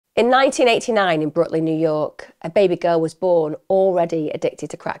In 1989 in Brooklyn, New York, a baby girl was born already addicted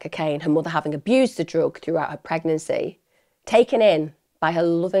to crack cocaine, her mother having abused the drug throughout her pregnancy. Taken in by her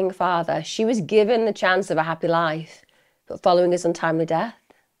loving father, she was given the chance of a happy life. But following his untimely death,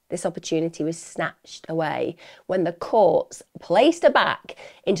 this opportunity was snatched away when the courts placed her back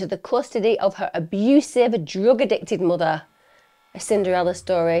into the custody of her abusive, drug-addicted mother. A Cinderella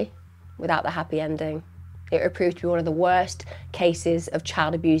story without the happy ending. It would prove to be one of the worst cases of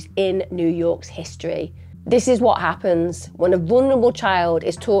child abuse in New York's history. This is what happens when a vulnerable child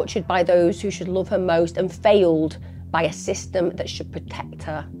is tortured by those who should love her most and failed by a system that should protect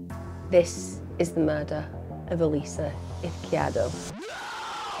her. This is the murder of Elisa Izquierdo.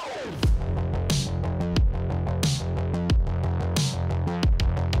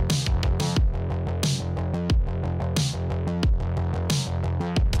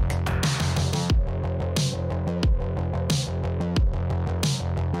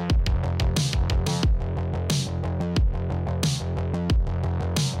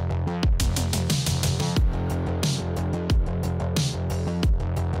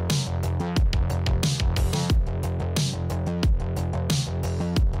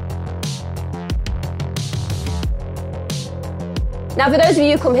 Now, for those of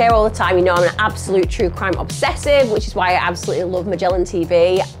you who come here all the time, you know I'm an absolute true crime obsessive, which is why I absolutely love Magellan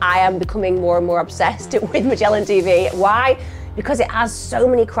TV. I am becoming more and more obsessed with Magellan TV. Why? Because it has so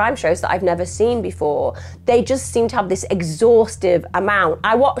many crime shows that I've never seen before. They just seem to have this exhaustive amount.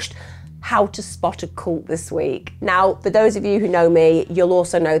 I watched How to Spot a Cult this week. Now, for those of you who know me, you'll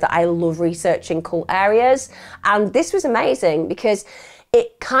also know that I love researching cult areas. And this was amazing because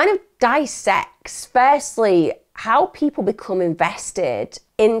it kind of dissects, firstly, how people become invested,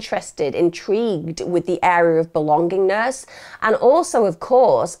 interested, intrigued with the area of belongingness, and also, of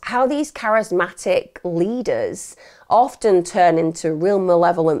course, how these charismatic leaders often turn into real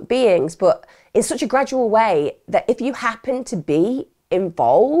malevolent beings, but in such a gradual way that if you happen to be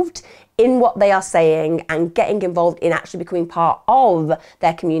involved in what they are saying and getting involved in actually becoming part of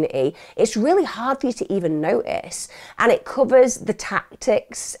their community, it's really hard for you to even notice. And it covers the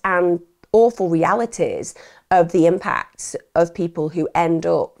tactics and awful realities of the impacts of people who end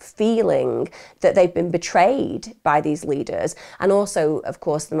up feeling that they've been betrayed by these leaders. And also, of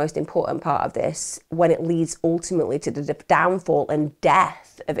course, the most important part of this, when it leads ultimately to the downfall and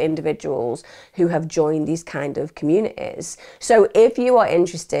death of individuals who have joined these kind of communities. So if you are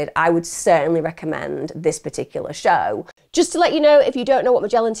interested, I would certainly recommend this particular show. Just to let you know, if you don't know what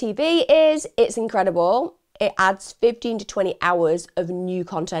Magellan TV is, it's incredible. It adds 15 to 20 hours of new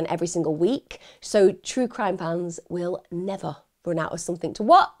content every single week. So true crime fans will never run out of something to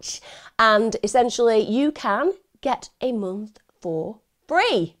watch. And essentially you can get a month for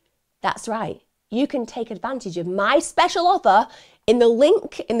free. That's right. You can take advantage of my special offer in the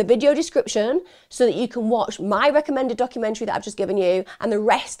link in the video description so that you can watch my recommended documentary that I've just given you and the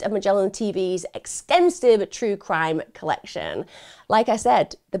rest of Magellan TV's extensive true crime collection. Like I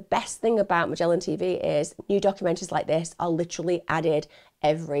said, the best thing about Magellan TV is new documentaries like this are literally added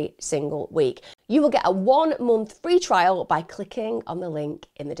every single week. You will get a 1 month free trial by clicking on the link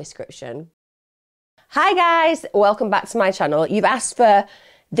in the description. Hi guys, welcome back to my channel. You've asked for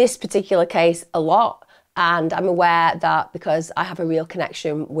this particular case a lot, and I'm aware that because I have a real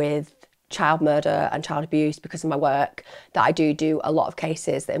connection with child murder and child abuse because of my work, that I do a lot of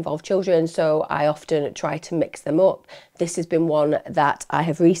cases that involve children, so I often try to mix them up. This has been one that I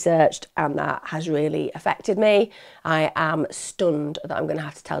have researched and that has really affected me. I am stunned that I'm going to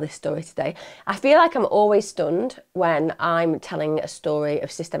have to tell this story today. I feel like I'm always stunned when I'm telling a story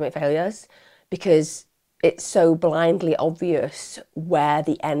of systemic failures because it's so blindly obvious where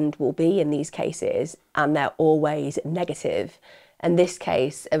the end will be in these cases, and they're always negative. And this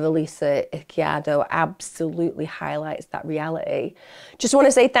case of Elisa Izquierdo absolutely highlights that reality. Just want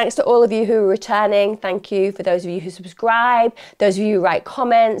to say thanks to all of you who are returning. Thank you for those of you who subscribe, those of you who write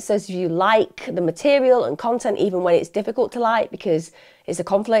comments, those of you who like the material and content even when it's difficult to like because it's a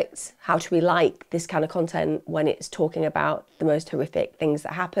conflict. How do we like this kind of content when it's talking about the most horrific things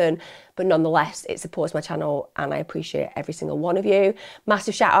that happen? But nonetheless, it supports my channel and I appreciate every single one of you.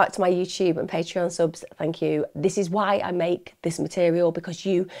 Massive shout out to my YouTube and Patreon subs. Thank you. This is why I make this material, because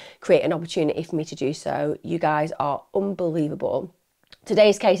you create an opportunity for me to do so. You guys are unbelievable.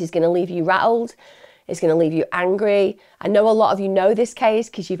 Today's case is going to leave you rattled. It's going to leave you angry. I know a lot of you know this case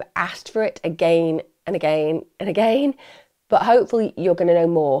because you've asked for it again and again and again. But hopefully you're going to know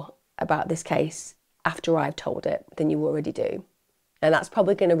more about this case after I've told it than you already do. And that's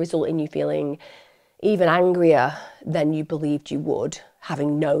probably going to result in you feeling even angrier than you believed you would,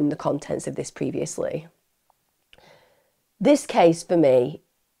 having known the contents of this previously. This case for me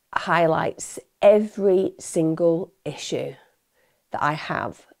highlights every single issue that I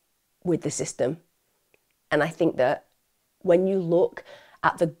have with the system. And I think that when you look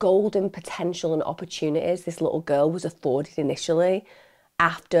at the golden potential and opportunities this little girl was afforded initially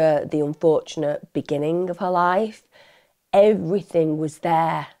after the unfortunate beginning of her life, everything was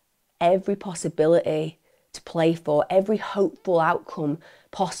there, every possibility to play for, every hopeful outcome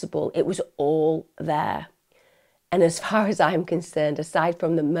possible, it was all there. And as far as I'm concerned, aside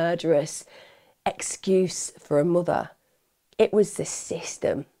from the murderous excuse for a mother, it was the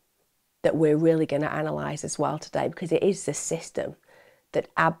system that we're really going to analyse as well today, because it is the system that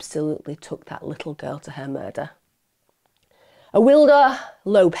absolutely took that little girl to her murder. Awilda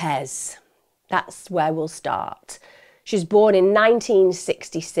Lopez, that's where we'll start. She was born in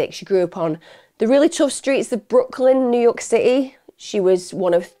 1966. She grew up on the really tough streets of Brooklyn, New York City. She was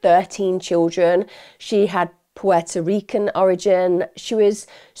one of 13 children. She had Puerto Rican origin. She was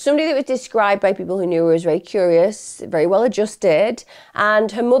somebody that was described by people who knew her as very curious, very well adjusted,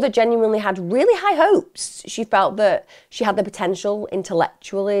 and her mother genuinely had really high hopes. She felt that she had the potential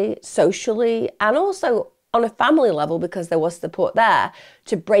intellectually, socially, and also on a family level, because there was support there,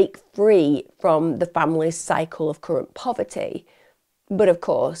 to break free from the family's cycle of current poverty. But of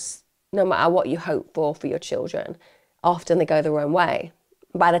course, no matter what you hope for your children, often they go their own way.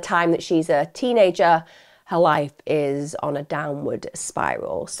 By the time that she's a teenager, her life is on a downward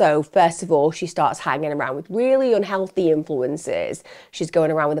spiral. So first of all, she starts hanging around with really unhealthy influences. She's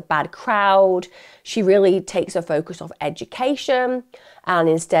going around with a bad crowd. She really takes her focus off education, and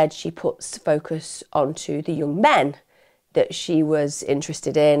instead she puts focus onto the young men that she was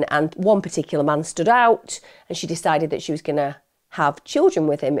interested in. And one particular man stood out, and she decided that she was going to have children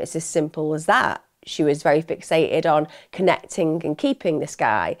with him. It's as simple as that. She was very fixated on connecting and keeping this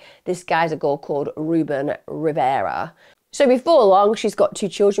guy. This guy's a guy called Ruben Rivera. So before long, she's got 2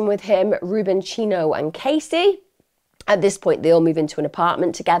 children with him, Ruben, Chino and Casey. At this point, they all move into an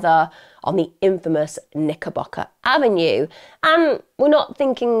apartment together on the infamous Knickerbocker Avenue. And we're not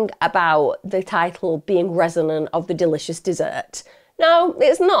thinking about the title being resonant of the delicious dessert. No,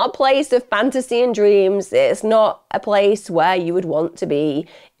 it's not a place of fantasy and dreams. It's not a place where you would want to be,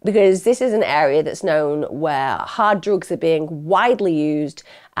 because this is an area that's known where hard drugs are being widely used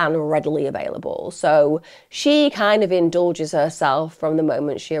and readily available. So she kind of indulges herself from the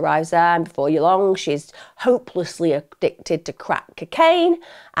moment she arrives there, and before you long, she's hopelessly addicted to crack cocaine,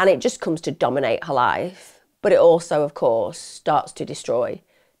 and it just comes to dominate her life. But it also, of course, starts to destroy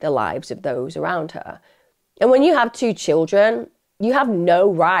the lives of those around her. And when you have 2 children, you have no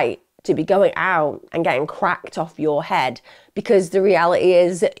right to be going out and getting cracked off your head, because the reality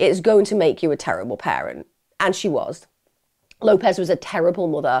is it's going to make you a terrible parent. And she was. Lopez was a terrible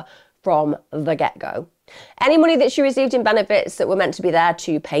mother from the get-go. Any money that she received in benefits that were meant to be there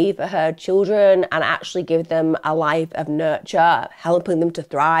to pay for her children and actually give them a life of nurture, helping them to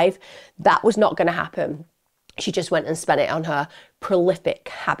thrive, that was not going to happen. She just went and spent it on her prolific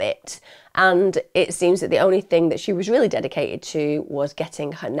habit. And it seems that the only thing that she was really dedicated to was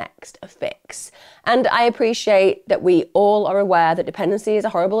getting her next fix. And I appreciate that we all are aware that dependency is a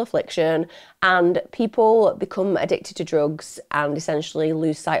horrible affliction, and people become addicted to drugs and essentially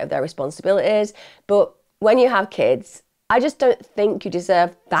lose sight of their responsibilities. But when you have kids, I just don't think you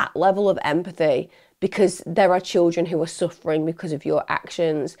deserve that level of empathy, because there are children who are suffering because of your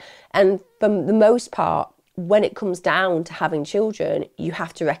actions. And for the most part, when it comes down to having children, you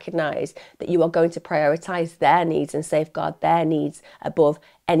have to recognise that you are going to prioritise their needs and safeguard their needs above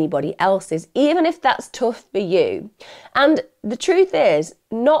anybody else's, even if that's tough for you. And the truth is,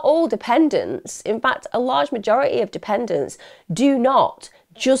 not all dependents, in fact, a large majority of dependents, do not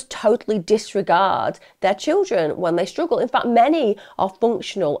just totally disregard their children when they struggle. In fact, many are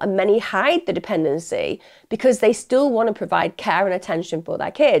functional and many hide the dependency because they still want to provide care and attention for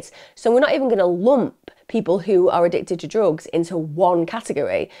their kids. So we're not even going to lump people who are addicted to drugs into one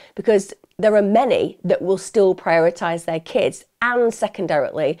category, because there are many that will still prioritise their kids and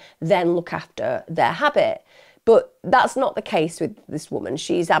secondarily then look after their habit. But that's not the case with this woman.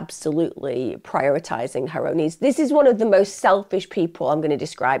 She's absolutely prioritising her own needs. This is one of the most selfish people I'm going to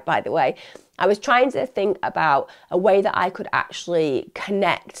describe, by the way. I was trying to think about a way that I could actually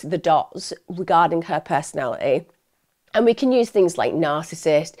connect the dots regarding her personality. And we can use things like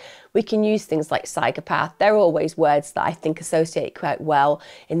narcissist, we can use things like psychopath. They're always words that I think associate quite well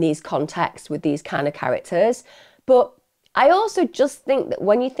in these contexts with these kind of characters. But I also just think that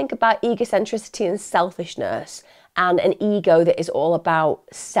when you think about egocentricity and selfishness and an ego that is all about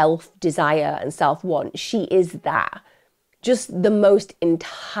self-desire and self-want, she is that. Just the most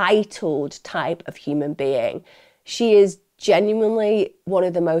entitled type of human being. She is genuinely one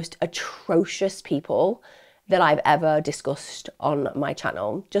of the most atrocious people that I've ever discussed on my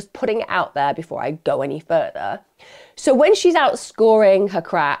channel. Just putting it out there before I go any further. So when she's out scoring her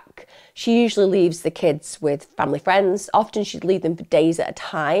crack, she usually leaves the kids with family friends. Often she'd leave them for days at a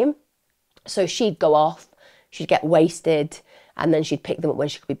time. So she'd go off, she'd get wasted, and then she'd pick them up when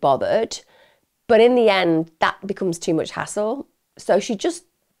she could be bothered. But in the end, that becomes too much hassle. So she just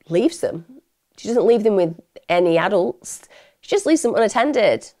leaves them. She doesn't leave them with any adults. She just leaves them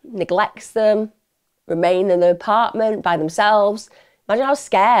unattended, neglects them, remain in the apartment by themselves. Imagine how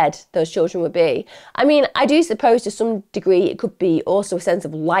scared those children would be. I mean, I do suppose to some degree it could be also a sense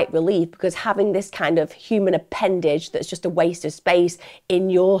of light relief, because having this kind of human appendage that's just a waste of space in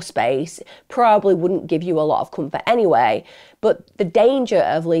your space probably wouldn't give you a lot of comfort anyway. But the danger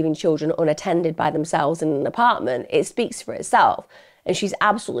of leaving children unattended by themselves in an apartment, it speaks for itself. And she's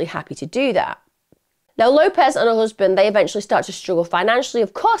absolutely happy to do that. Now, Lopez and her husband, they eventually start to struggle financially.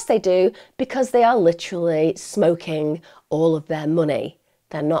 Of course they do, because they are literally smoking all of their money.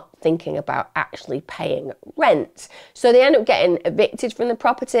 They're not thinking about actually paying rent. So they end up getting evicted from the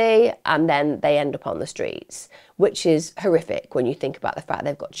property, and then they end up on the streets, which is horrific when you think about the fact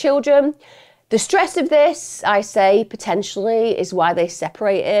they've got children. The stress of this, I say, potentially is why they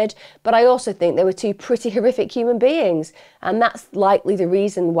separated, but I also think they were two pretty horrific human beings, and that's likely the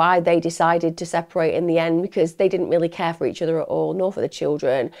reason why they decided to separate in the end, because they didn't really care for each other at all, nor for the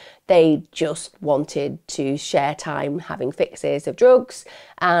children. They just wanted to share time having fixes of drugs,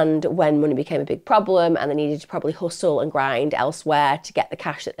 and when money became a big problem and they needed to probably hustle and grind elsewhere to get the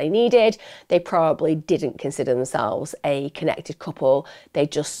cash that they needed, they probably didn't consider themselves a connected couple. They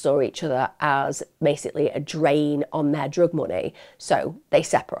just saw each other as basically a drain on their drug money, so they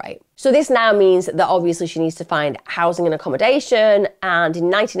separate. So this now means that obviously she needs to find housing and accommodation, and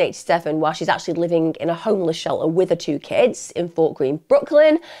in 1987, while she's actually living in a homeless shelter with her two kids in Fort Greene,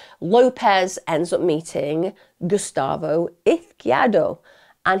 Brooklyn, Lopez ends up meeting Gustavo Izquierdo,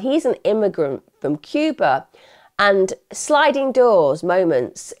 and he's an immigrant from Cuba. And sliding doors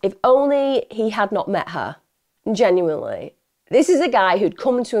moments, if only he had not met her, genuinely. This is a guy who'd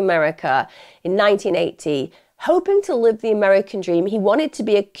come to America in 1980, hoping to live the American dream. He wanted to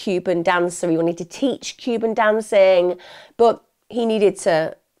be a Cuban dancer, he wanted to teach Cuban dancing, but he needed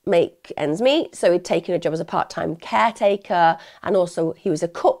to make ends meet, so he'd taken a job as a part-time caretaker, and also he was a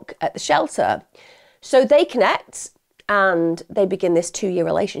cook at the shelter. So they connect, and they begin this 2-year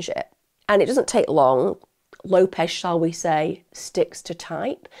relationship. And it doesn't take long. Lopez, shall we say, sticks to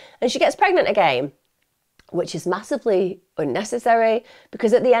type, and she gets pregnant again, which is massively unnecessary,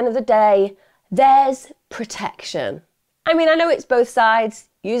 because at the end of the day, there's protection. I mean, I know it's both sides.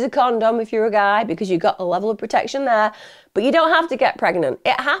 Use a condom if you're a guy, because you got a level of protection there, but you don't have to get pregnant.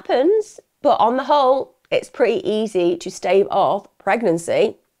 It happens, but on the whole, it's pretty easy to stave off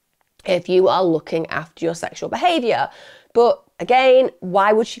pregnancy if you are looking after your sexual behaviour. But again,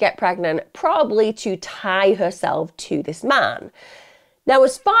 why would she get pregnant? Probably to tie herself to this man. Now,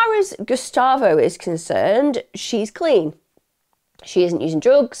 as far as Gustavo is concerned, she's clean. She isn't using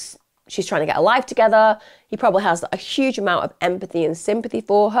drugs. She's trying to get her life together. He probably has a huge amount of empathy and sympathy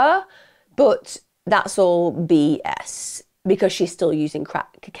for her, but that's all BS, because she's still using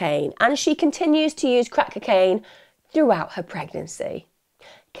crack cocaine, and she continues to use crack cocaine throughout her pregnancy.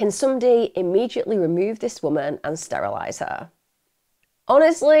 Can somebody immediately remove this woman and sterilize her?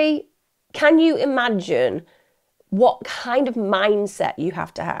 Honestly, can you imagine what kind of mindset you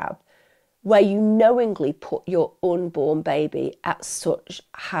have to have where you knowingly put your unborn baby at such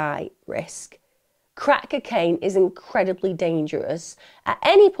high risk? Crack cocaine is incredibly dangerous at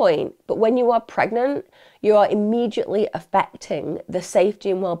any point, but when you are pregnant, you are immediately affecting the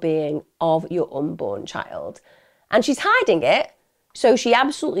safety and well-being of your unborn child. And she's hiding it, so she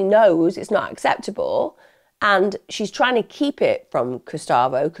absolutely knows it's not acceptable, and she's trying to keep it from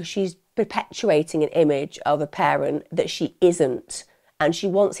Gustavo because she's perpetuating an image of a parent that she isn't. And she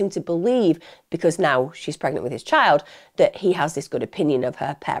wants him to believe, because now she's pregnant with his child, that he has this good opinion of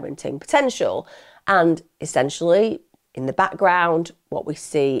her parenting potential. And essentially, in the background, what we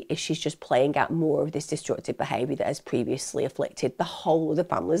see is she's just playing out more of this destructive behaviour that has previously afflicted the whole of the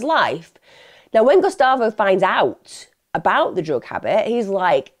family's life. Now, when Gustavo finds out about the drug habit, he's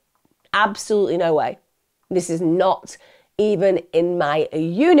like, absolutely no way. This is not even in my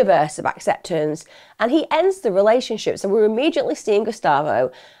universe of acceptance. And he ends the relationship. So we're immediately seeing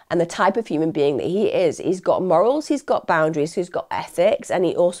Gustavo and the type of human being that he is. He's got morals, he's got boundaries, he's got ethics, and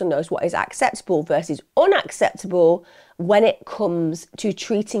he also knows what is acceptable versus unacceptable when it comes to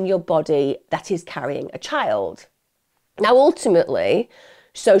treating your body that is carrying a child. Now, ultimately,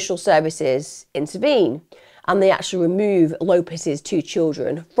 social services intervene. and they actually remove Lopez's 2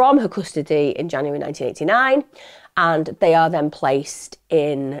 children from her custody in January 1989, and they are then placed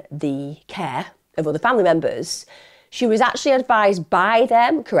in the care of other family members. She was actually advised by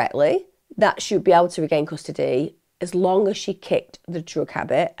them correctly that she would be able to regain custody as long as she kicked the drug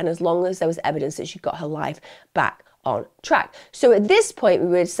habit and as long as there was evidence that she got her life back on track. So at this point, we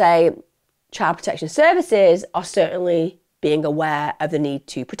would say Child Protection Services are certainly being aware of the need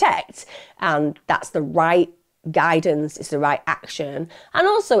to protect, and that's the right guidance, it's the right action, and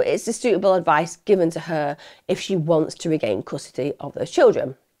also it's the suitable advice given to her if she wants to regain custody of those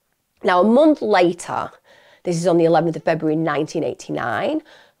children. Now, a month later, this is on the 11th of February 1989,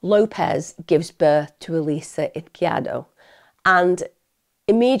 Lopez gives birth to Elisa Izquierdo, and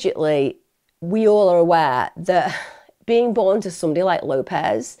immediately we all are aware that being born to somebody like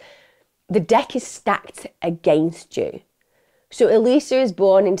Lopez, the deck is stacked against you. So Elisa is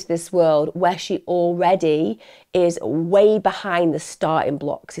born into this world where she already is way behind the starting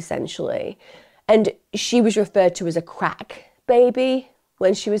blocks, essentially. And she was referred to as a crack baby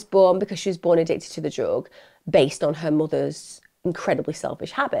when she was born because she was born addicted to the drug based on her mother's incredibly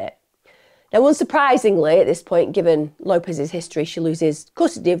selfish habit. Now, unsurprisingly, at this point, given Lopez's history, she loses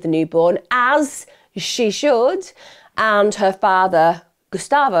custody of the newborn, as she should, and her father,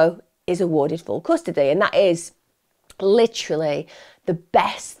 Gustavo, is awarded full custody. And that is literally the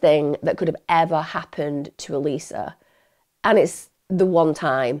best thing that could have ever happened to Elisa. And it's the one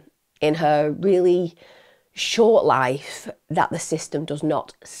time in her really short life that the system does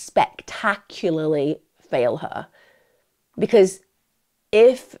not spectacularly fail her. Because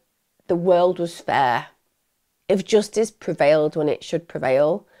if the world was fair, if justice prevailed when it should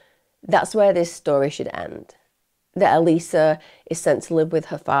prevail, that's where this story should end. That Elisa is sent to live with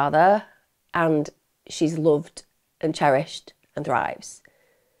her father and she's loved and cherished and thrives.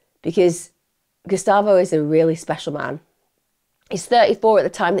 Because Gustavo is a really special man. He's 34 at the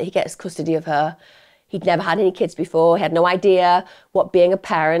time that he gets custody of her. He'd never had any kids before. He had no idea what being a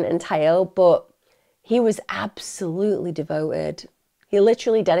parent entailed, but he was absolutely devoted. He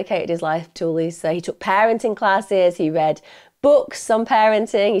literally dedicated his life to Elisa. He took parenting classes, he read books on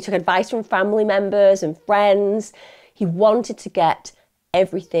parenting, he took advice from family members and friends. He wanted to get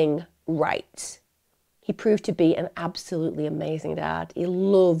everything right. He proved to be an absolutely amazing dad. He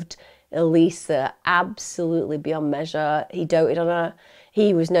loved Elisa absolutely beyond measure. He doted on her.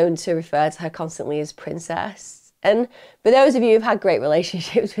 He was known to refer to her constantly as princess. And for those of you who've had great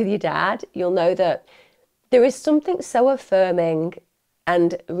relationships with your dad, you'll know that there is something so affirming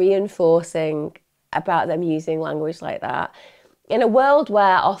and reinforcing about them using language like that. In a world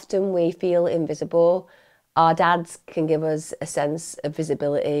where often we feel invisible, our dads can give us a sense of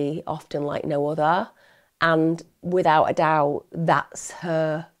visibility, often like no other. And without a doubt, that's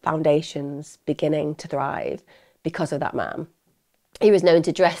her foundations beginning to thrive because of that man. He was known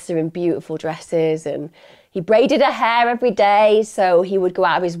to dress her in beautiful dresses, and he braided her hair every day, so he would go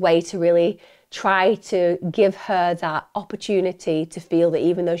out of his way to really try to give her that opportunity to feel that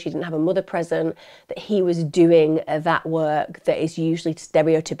even though she didn't have a mother present, that he was doing that work that is usually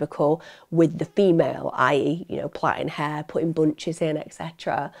stereotypical with the female, i.e., plaiting hair, putting bunches in,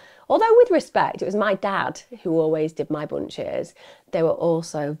 etc. Although with respect, it was my dad who always did my bunches. They were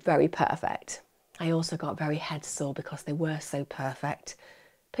also very perfect. I also got very head sore because they were so perfect.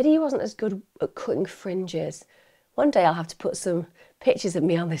 But he wasn't as good at cutting fringes. One day I'll have to put some pictures of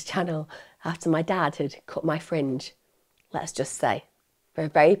me on this channel after my dad had cut my fringe. Let's just say, for a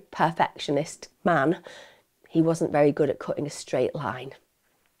very perfectionist man, he wasn't very good at cutting a straight line.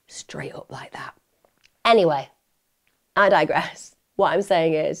 Straight up like that. Anyway, I digress. What I'm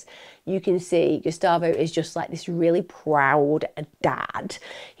saying is, you can see Gustavo is just like this really proud dad.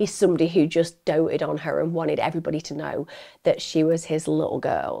 He's somebody who just doted on her and wanted everybody to know that she was his little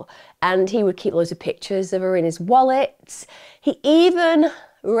girl. And he would keep loads of pictures of her in his wallet. He even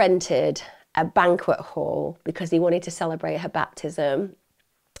rented a banquet hall because he wanted to celebrate her baptism.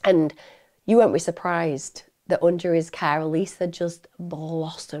 And you won't be surprised that under his care, Elisa just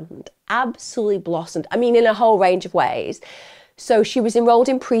blossomed, absolutely blossomed. I mean, in a whole range of ways. So she was enrolled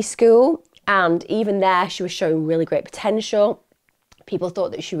in preschool, and even there she was showing really great potential. People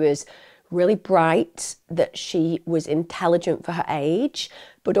thought that she was really bright, that she was intelligent for her age,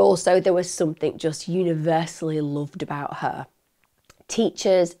 but also there was something just universally loved about her.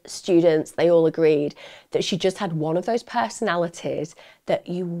 Teachers, students, they all agreed that she just had one of those personalities that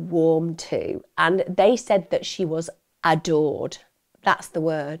you warm to. And they said that she was adored. That's the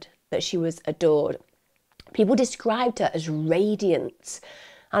word, that she was adored. People described her as radiant.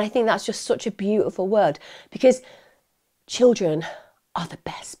 And I think that's just such a beautiful word, because children are the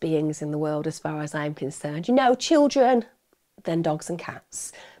best beings in the world as far as I'm concerned. You know, children, then dogs and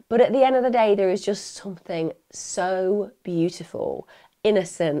cats. But at the end of the day, there is just something so beautiful,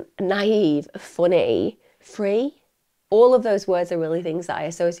 innocent, naive, funny, free. All of those words are really things that I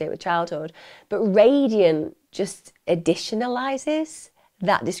associate with childhood. But radiant just additionalizes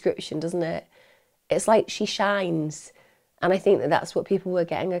that description, doesn't it? It's like she shines. And I think that that's what people were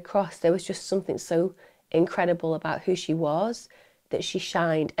getting across. There was just something so incredible about who she was, that she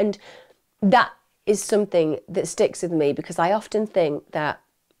shined. And that is something that sticks with me, because I often think that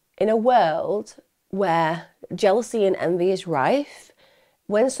in a world where jealousy and envy is rife,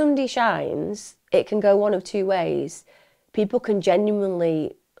 when somebody shines, it can go one of two ways. People can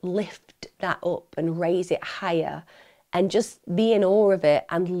genuinely lift that up and raise it higher and just be in awe of it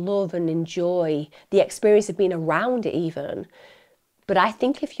and love and enjoy the experience of being around it even. But I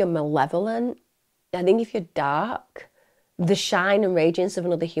think if you're malevolent, I think if you're dark, the shine and radiance of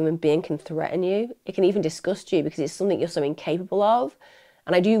another human being can threaten you. It can even disgust you because it's something you're so incapable of.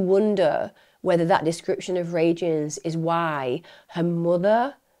 And I do wonder whether that description of radiance is why her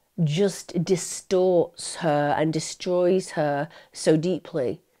mother just distorts her and destroys her so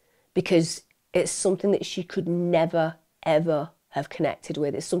deeply, because it's something that she could never, ever have connected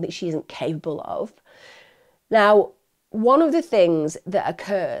with. It's something she isn't capable of. Now, one of the things that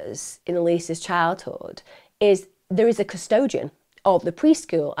occurs in Elisa's childhood is there is a custodian of the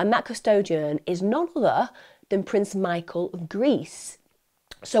preschool, and that custodian is none other than Prince Michael of Greece.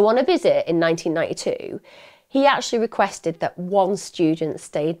 So on a visit in 1992, he actually requested that one student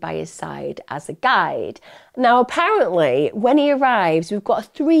stayed by his side as a guide. Now, apparently, when he arrives, we've got a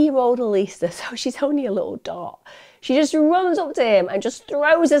 3-year-old Elisa, so she's only a little dot. She just runs up to him and just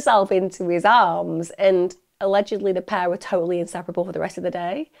throws herself into his arms, and allegedly the pair were totally inseparable for the rest of the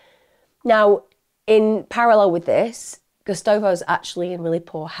day. Now, in parallel with this, Gustavo's actually in really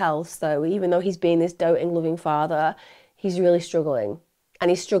poor health, so even though he's being this doting, loving father, he's really struggling. And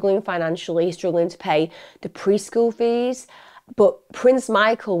he's struggling financially, he's struggling to pay the preschool fees. But Prince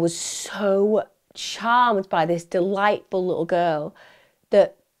Michael was so charmed by this delightful little girl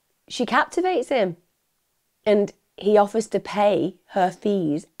that she captivates him. And he offers to pay her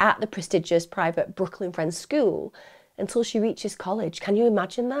fees at the prestigious private Brooklyn Friends school until she reaches college. Can you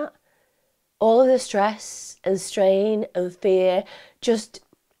imagine that? All of the stress and strain and fear just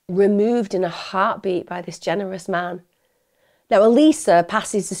removed in a heartbeat by this generous man. Now, Elisa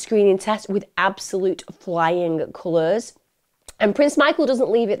passes the screening test with absolute flying colours. And Prince Michael doesn't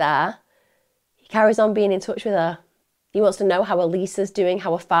leave it there. He carries on being in touch with her. He wants to know how Elisa's doing,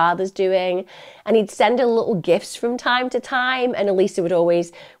 how her father's doing. And he'd send her little gifts from time to time. And Elisa would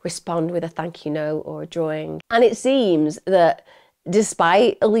always respond with a thank you note or a drawing. And it seems that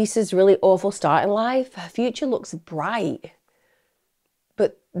despite Elisa's really awful start in life, her future looks bright.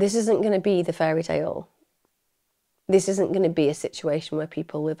 But this isn't going to be the fairy tale. This isn't going to be a situation where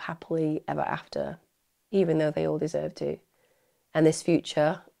people live happily ever after, even though they all deserve to. And this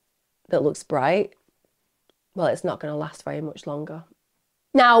future that looks bright, well, it's not going to last very much longer.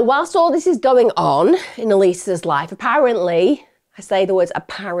 Now, whilst all this is going on in Elisa's life, apparently, I say the words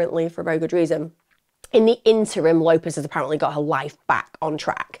apparently for a very good reason, in the interim, Lopez has apparently got her life back on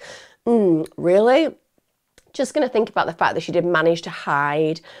track. Really? Just going to think about the fact that she did manage to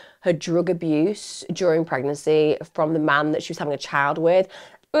hide her drug abuse during pregnancy from the man that she was having a child with.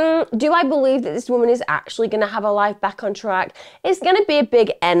 Do I believe that this woman is actually going to have her life back on track? It's going to be a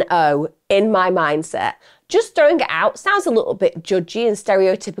big NO in my mindset. Just throwing it out sounds a little bit judgy and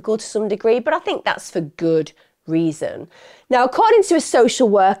stereotypical to some degree, but I think that's for good reason. Now, according to a social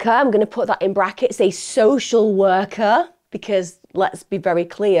worker, I'm going to put that in brackets, a social worker, because let's be very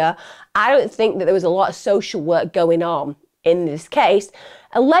clear, I don't think that there was a lot of social work going on in this case.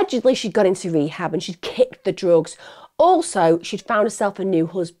 Allegedly, she'd got into rehab and she'd kicked the drugs. Also, she'd found herself a new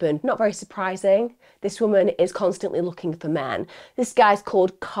husband. Not very surprising. This woman is constantly looking for men. This guy's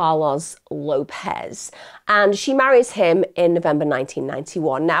called Carlos Lopez, and she marries him in November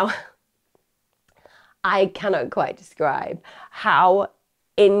 1991. Now, I cannot quite describe how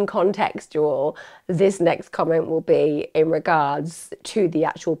incontextual this next comment will be in regards to the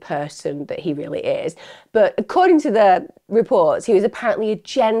actual person that he really is. But according to the reports, he was apparently a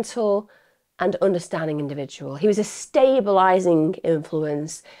gentle and understanding individual. He was a stabilizing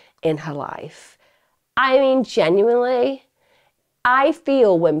influence in her life. I mean, genuinely, I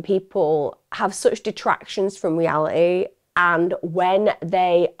feel when people have such detractions from reality and when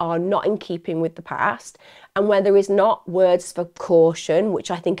they are not in keeping with the past, and when there is not words for caution,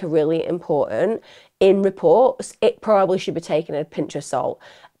 which I think are really important in reports, it probably should be taken a pinch of salt.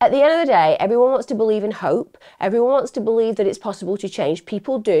 At the end of the day, everyone wants to believe in hope. Everyone wants to believe that it's possible to change.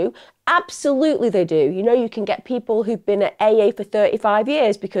 People do. Absolutely they do. You know, you can get people who've been at AA for 35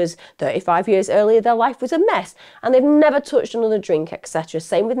 years because 35 years earlier their life was a mess and they've never touched another drink, etc.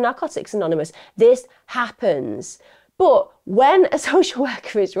 Same with Narcotics Anonymous. This happens. But when a social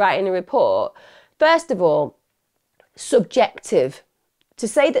worker is writing a report, first of all, subjective. To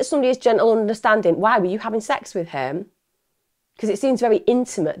say that somebody is gentle and understanding, why were you having sex with him? Because it seems very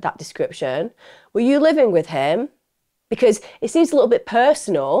intimate, that description. Were you living with him? Because it seems a little bit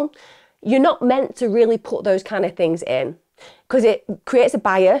personal. You're not meant to really put those kind of things in because it creates a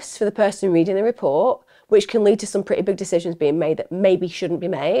bias for the person reading the report, which can lead to some pretty big decisions being made that maybe shouldn't be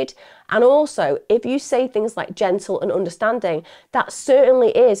made. And also, if you say things like gentle and understanding, that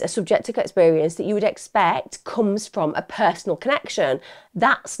certainly is a subjective experience that you would expect comes from a personal connection.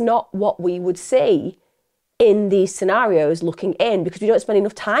 That's not what we would see in these scenarios looking in because we don't spend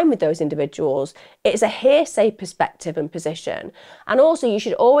enough time with those individuals. It's a hearsay perspective and position. And also you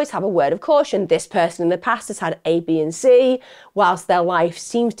should always have a word of caution. This person in the past has had A, B and C. Whilst their life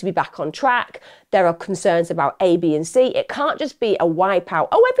seems to be back on track, there are concerns about A, B and C. It can't just be a wipeout.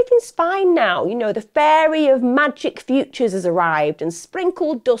 Oh, everything's fine now. You know, the fairy of magic futures has arrived and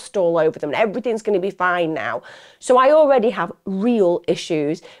sprinkled dust all over them and everything's going to be fine now. So I already have real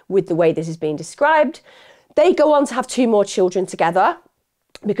issues with the way this is being described. They go on to have 2 more children together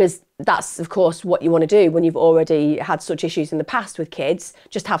because that's, of course, what you want to do when you've already had such issues in the past with kids.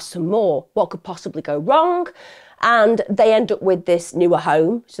 Just have some more. What could possibly go wrong? And they end up with this newer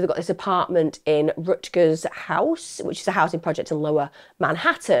home. So they've got this apartment in Rutgers House, which is a housing project in Lower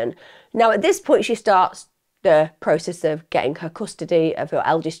Manhattan. Now, at this point, she starts the process of getting her custody of her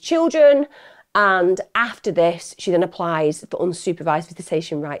eldest children. And after this, she then applies for unsupervised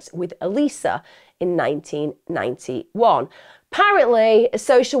visitation rights with Elisa in 1991. Apparently, a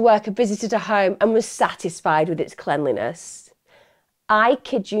social worker visited her home and was satisfied with its cleanliness. I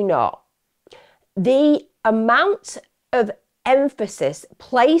kid you not. The amount of emphasis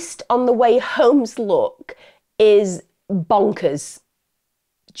placed on the way homes look is bonkers.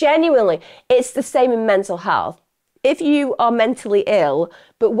 Genuinely, it's the same in mental health. If you are mentally ill,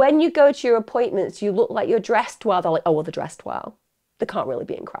 but when you go to your appointments, you look like you're dressed well, they're like, oh, well, they're dressed well. They can't really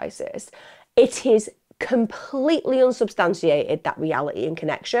be in crisis. It is completely unsubstantiated, that reality and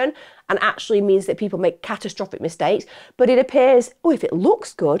connection, and actually means that people make catastrophic mistakes. But it appears, oh, if it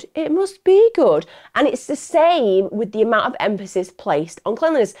looks good, it must be good. And it's the same with the amount of emphasis placed on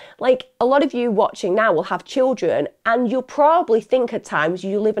cleanliness. Like, a lot of you watching now will have children, and you'll probably think at times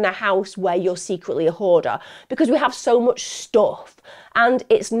you live in a house where you're secretly a hoarder because we have so much stuff. And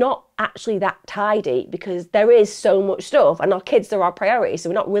it's not actually that tidy because there is so much stuff and our kids are our priority. So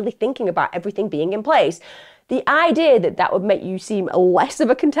we're not really thinking about everything being in place. The idea that that would make you seem less of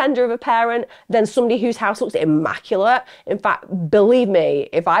a contender of a parent than somebody whose house looks immaculate. In fact, believe me,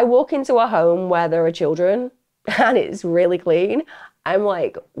 if I walk into a home where there are children and it's really clean, I'm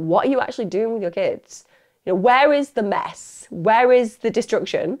like, what are you actually doing with your kids? You know, where is the mess? Where is the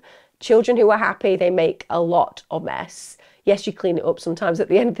destruction? Children who are happy, they make a lot of mess. Yes, you clean it up sometimes at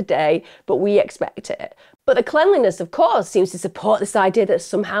the end of the day, but we expect it. But the cleanliness, of course, seems to support this idea that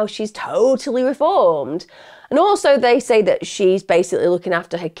somehow she's totally reformed. And also they say that she's basically looking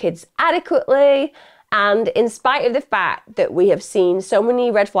after her kids adequately. And in spite of the fact that we have seen so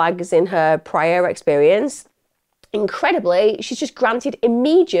many red flags in her prior experience, incredibly, she's just granted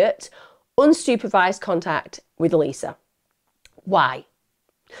immediate, unsupervised contact with Elisa. Why?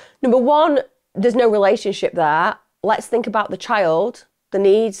 Number one, there's no relationship there. Let's think about the child. The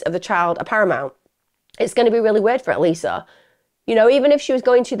needs of the child are paramount. It's going to be really weird for Elisa. You know, even if she was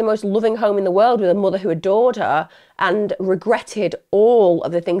going to the most loving home in the world with a mother who adored her and regretted all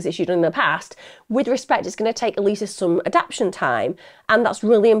of the things that she'd done in the past, with respect, it's going to take Elisa some adaptation time. And that's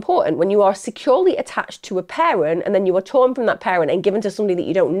really important. When you are securely attached to a parent and then you are torn from that parent and given to somebody that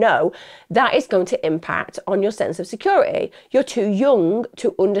you don't know, that is going to impact on your sense of security. You're too young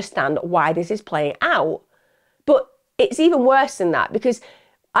to understand why this is playing out. But it's even worse than that because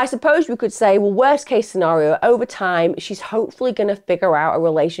I suppose we could say, well, worst case scenario, over time, she's hopefully going to figure out a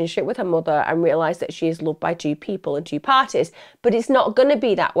relationship with her mother and realise that she is loved by 2 people and 2 parties. But it's not going to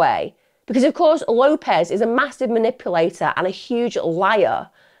be that way. Because, of course, Lopez is a massive manipulator and a huge liar.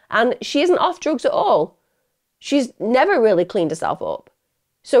 And she isn't off drugs at all. She's never really cleaned herself up.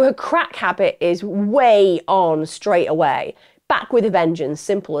 So her crack habit is way on straight away. Back with a vengeance,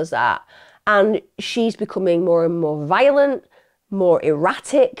 simple as that. And she's becoming more and more violent, more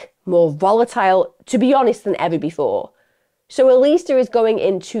erratic, more volatile, to be honest, than ever before. So Elisa is going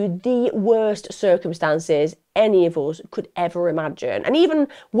into the worst circumstances any of us could ever imagine. And even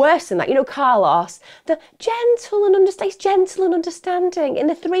worse than that, you know, Carlos, the gentle and understanding. In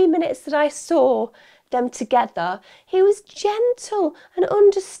the 3 minutes that I saw them together, he was gentle and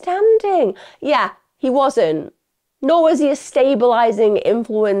understanding. Yeah, he wasn't. Nor was he a stabilising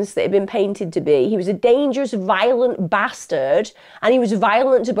influence that had been painted to be. He was a dangerous, violent bastard, and he was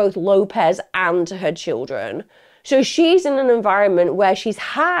violent to both Lopez and to her children. So she's in an environment where she's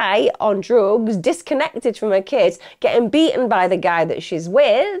high on drugs, disconnected from her kids, getting beaten by the guy that she's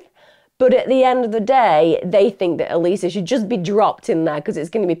with. But at the end of the day, they think that Elisa should just be dropped in there because it's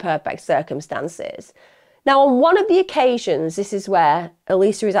going to be perfect circumstances. Now, on one of the occasions, this is where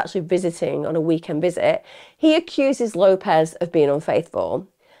Elisa is actually visiting on a weekend visit, he accuses Lopez of being unfaithful.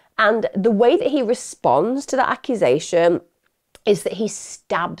 And the way that he responds to that accusation is that he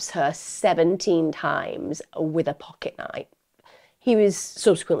stabs her 17 times with a pocket knife. He was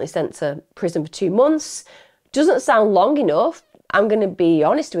subsequently sent to prison for 2 months. Doesn't sound long enough, I'm going to be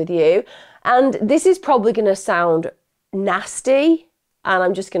honest with you. And this is probably going to sound nasty, and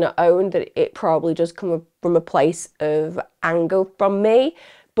I'm just going to own that it probably does come from a place of anger from me.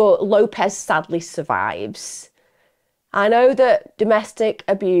 But Lopez sadly survives. I know that domestic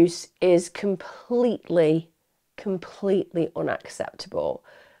abuse is completely unacceptable.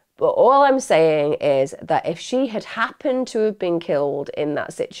 But all I'm saying is that if she had happened to have been killed in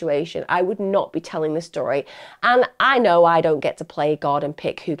that situation, I would not be telling the story. And I know I don't get to play God and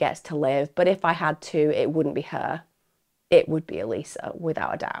pick who gets to live, but if I had to, it wouldn't be her. It would be Elisa,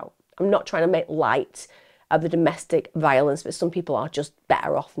 without a doubt. I'm not trying to make light of the domestic violence, but some people are just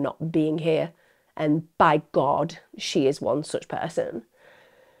better off not being here. And by God, she is one such person.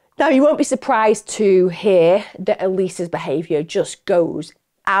 Now, you won't be surprised to hear that Elisa's behaviour just goes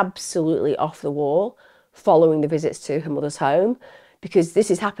absolutely off the wall following the visits to her mother's home, because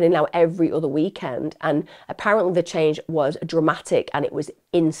this is happening now every other weekend, and apparently the change was dramatic and it was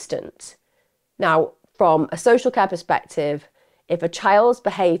instant. Now, from a social care perspective, if a child's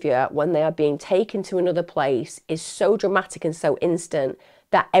behaviour when they are being taken to another place is so dramatic and so instant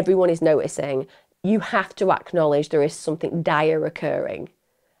that everyone is noticing, you have to acknowledge there is something dire occurring.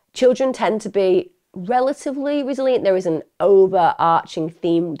 Children tend to be relatively resilient. There is an overarching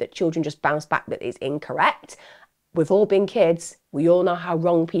theme that children just bounce back that is incorrect. We've all been kids. We all know how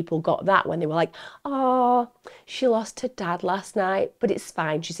wrong people got that when they were like, oh, she lost her dad last night, but it's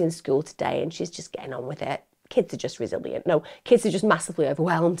fine. She's in school today and she's just getting on with it. Kids are just resilient. No, kids are just massively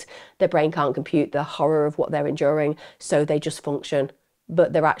overwhelmed. Their brain can't compute the horror of what they're enduring, so they just function,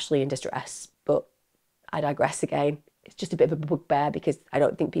 but they're actually in distress. But I digress again. It's just a bit of a bugbear because I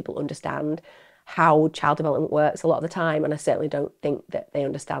don't think people understand how child development works a lot of the time, and I certainly don't think that they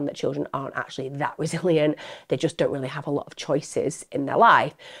understand that children aren't actually that resilient. They just don't really have a lot of choices in their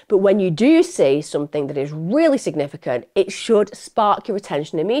life. But when you do see something that is really significant, it should spark your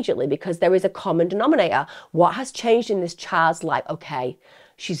attention immediately because there is a common denominator. What has changed in this child's life? Okay,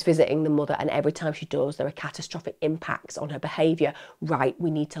 she's visiting the mother, and every time she does, there are catastrophic impacts on her behaviour. Right,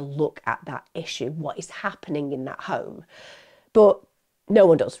 we need to look at that issue. What is happening in that home? But no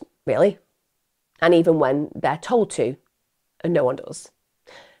one does, really. And even when they're told to, and no one does.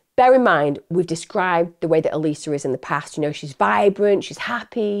 Bear in mind, we've described the way that Elisa is in the past. You know, she's vibrant, she's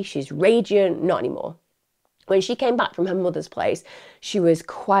happy, she's radiant. Not anymore. When she came back from her mother's place, she was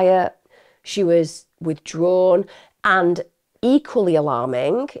quiet, she was withdrawn, and equally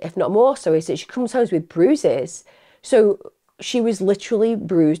alarming, if not more so, is that she comes home with bruises. So she was literally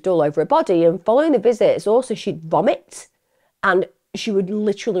bruised all over her body. And following the visits, also she'd vomit, and she would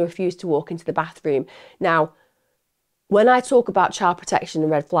literally refuse to walk into the bathroom. Now, when I talk about child protection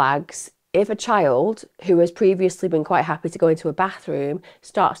and red flags, if a child who has previously been quite happy to go into a bathroom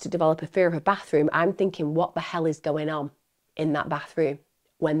starts to develop a fear of a bathroom, I'm thinking, what the hell is going on in that bathroom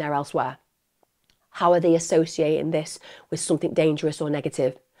when they're elsewhere? How are they associating this with something dangerous or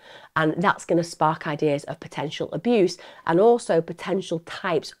negative? And that's going to spark ideas of potential abuse and also potential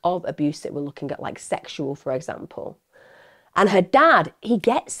types of abuse that we're looking at, like sexual, for example. And her dad, he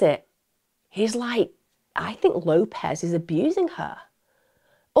gets it. He's like, I think Lopez is abusing her.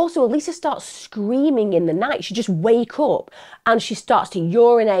 Also, Elisa starts screaming in the night. She just wake up and she starts to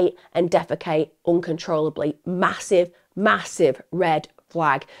urinate and defecate uncontrollably. Massive, massive red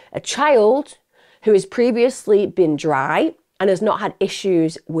flag. A child who has previously been dry and has not had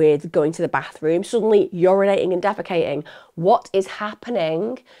issues with going to the bathroom, suddenly urinating and defecating. What is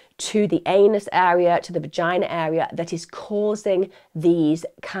happening to the anus area, to the vagina area, that is causing these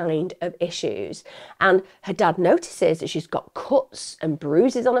kind of issues. And her dad notices that she's got cuts and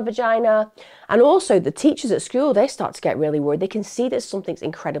bruises on her vagina. And also the teachers at school, they start to get really worried. They can see that something's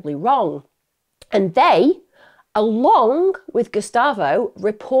incredibly wrong. And they, along with Gustavo,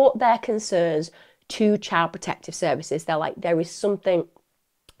 report their concerns to Child Protective Services. They're like, there is something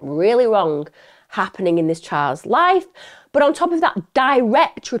really wrong happening in this child's life. But on top of that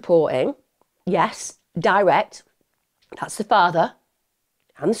direct reporting, yes, direct, that's the father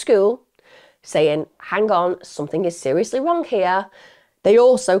and the school saying, hang on, something is seriously wrong here. They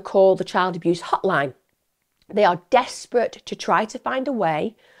also call the child abuse hotline. They are desperate to try to find a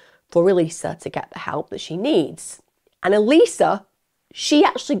way for Elisa to get the help that she needs. And Elisa, she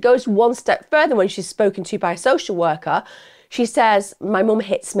actually goes one step further when she's spoken to by a social worker. She says, my mum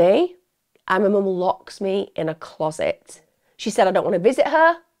hits me and my mum locks me in a closet. She said, I don't want to visit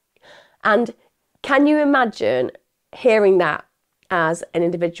her. And can you imagine hearing that as an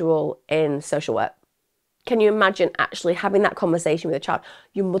individual in social work? Can you imagine actually having that conversation with a child?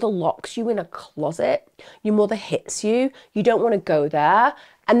 Your mother locks you in a closet. Your mother hits you. You don't want to go there.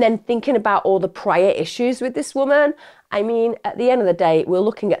 And then thinking about all the prior issues with this woman. I mean, at the end of the day, we're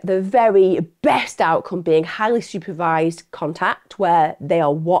looking at the very best outcome being highly supervised contact where they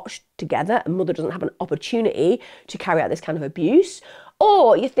are watched together and mother doesn't have an opportunity to carry out this kind of abuse.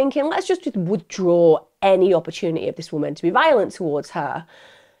 Or you're thinking, let's just withdraw any opportunity of this woman to be violent towards her.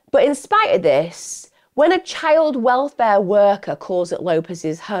 But in spite of this, when a child welfare worker calls at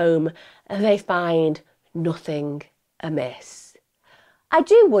Lopez's home, they find nothing amiss. I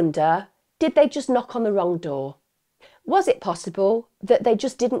do wonder, did they just knock on the wrong door? Was it possible that they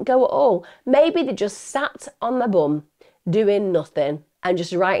just didn't go at all? Maybe they just sat on their bum doing nothing and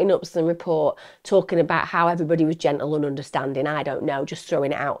just writing up some report talking about how everybody was gentle and understanding. I don't know, just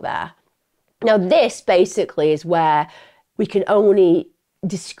throwing it out there. Now this basically is where we can only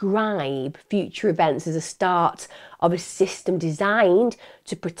describe future events as a start of a system designed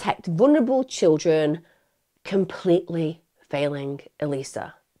to protect vulnerable children completely failing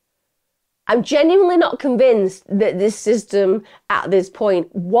Elisa. I'm genuinely not convinced that this system at this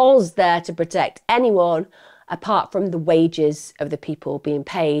point was there to protect anyone apart from the wages of the people being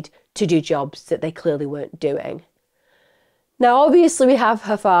paid to do jobs that they clearly weren't doing. Now, obviously, we have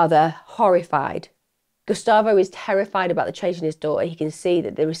her father horrified. Gustavo is terrified about the change in his daughter. He can see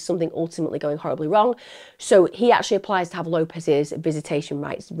that there is something ultimately going horribly wrong. So he actually applies to have Lopez's visitation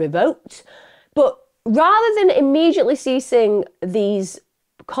rights revoked. But rather than immediately ceasing these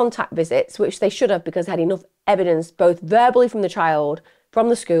contact visits, which they should have because they had enough evidence both verbally from the child, from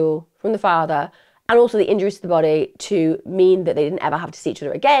the school, from the father, and also the injuries to the body to mean that they didn't ever have to see each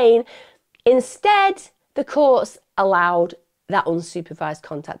other again. Instead, the courts allowed that unsupervised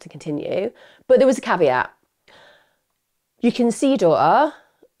contact to continue. But there was a caveat. You can see your daughter,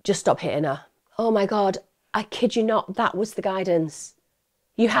 just stop hitting her. Oh my God, I kid you not, that was the guidance.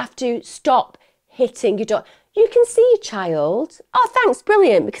 You have to stop hitting your daughter. You can see your child. Oh, thanks,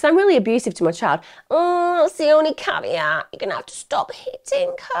 brilliant, because I'm really abusive to my child. Oh, that's the only caveat. You're going to have to stop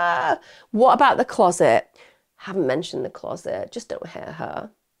hitting her. What about the closet? Haven't mentioned the closet. Just don't hit her.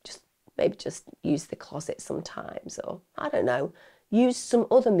 Maybe just use the closet sometimes, or I don't know, use some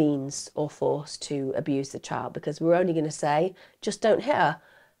other means or force to abuse the child, because we're only going to say, just don't hit her.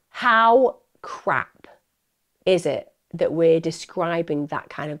 How crap is it that we're describing that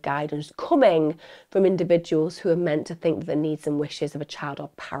kind of guidance coming from individuals who are meant to think that the needs and wishes of a child are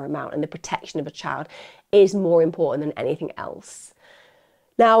paramount and the protection of a child is more important than anything else?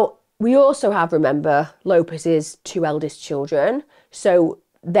 Now, we also have, remember, Lopez's two eldest children. So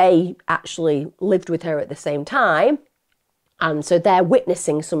they actually lived with her at the same time. And so they're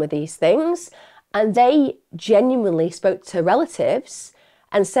witnessing some of these things. And they genuinely spoke to relatives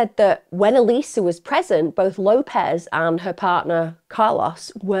and said that when Elisa was present, both Lopez and her partner,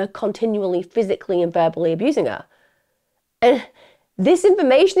 Carlos, were continually physically and verbally abusing her. And this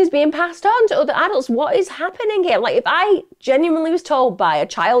information is being passed on to other adults. What is happening here? Like, if I genuinely was told by a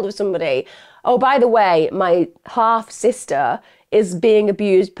child of somebody, oh, by the way, my half-sister is being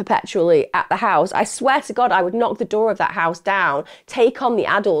abused perpetually at the house, I swear to God, I would knock the door of that house down, take on the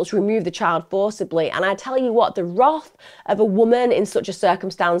adults, remove the child forcibly. And I tell you what, the wrath of a woman in such a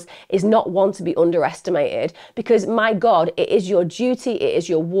circumstance is not one to be underestimated, because my God, it is your duty, it is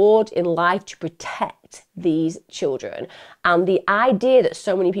your ward in life to protect these children. And the idea that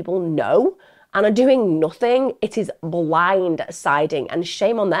so many people know and are doing nothing, it is blindsiding, and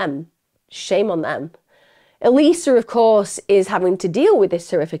shame on them. Shame on them. Elisa, of course, is having to deal with this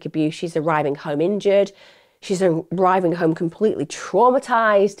horrific abuse. She's arriving home injured. She's arriving home completely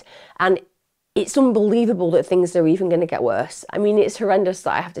traumatized, and it's unbelievable that things are even going to get worse. I mean, it's horrendous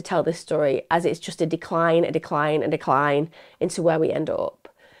that I have to tell this story, as it's just a decline into where we end up.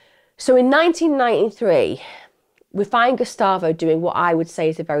 So in 1993, we find Gustavo doing what I would say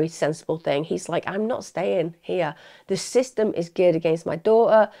is a very sensible thing. He's like, I'm not staying here. The system is geared against my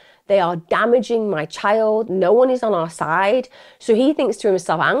daughter. They are damaging my child. No one is on our side. So he thinks to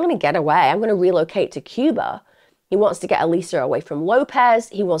himself, I'm going to get away. I'm going to relocate to Cuba. He wants to get Elisa away from Lopez.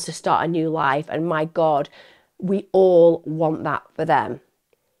 He wants to start a new life. And my God, we all want that for them.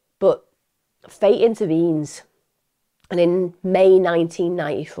 But fate intervenes. And in May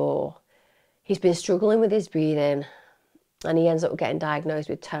 1994, he's been struggling with his breathing, and he ends up getting diagnosed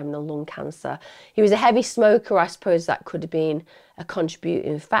with terminal lung cancer. He was a heavy smoker. I suppose that could have been a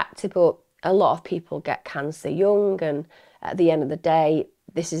contributing factor, but a lot of people get cancer young, and at the end of the day,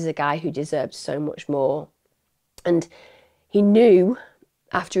 this is a guy who deserved so much more. And he knew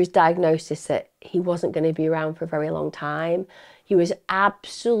after his diagnosis that he wasn't going to be around for a very long time. He was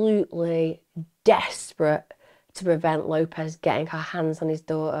absolutely desperate to prevent Lopez getting her hands on his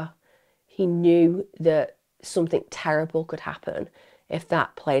daughter. He knew that something terrible could happen if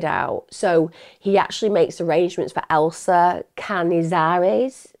that played out. So he actually makes arrangements for Elisa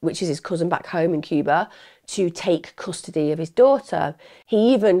Canizares, which is his cousin back home in Cuba, to take custody of his daughter.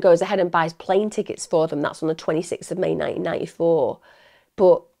 He even goes ahead and buys plane tickets for them. That's on the 26th of May 1994.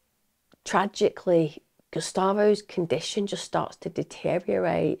 But tragically, Gustavo's condition just starts to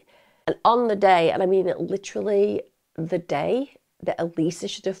deteriorate. And on the day, and I mean literally the day that Elisa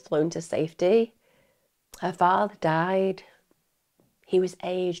should have flown to safety, her father died. He was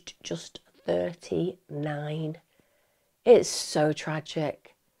aged just 39. It's so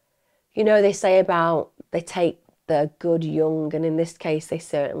tragic. You know, they say about they take the good young, and in this case they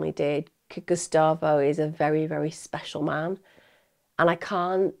certainly did. Gustavo is a very, very special man, and I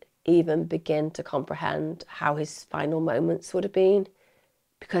can't even begin to comprehend how his final moments would have been,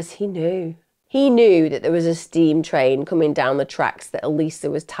 because he knew. He knew that there was a steam train coming down the tracks that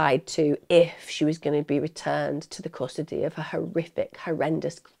Elisa was tied to if she was going to be returned to the custody of her horrific,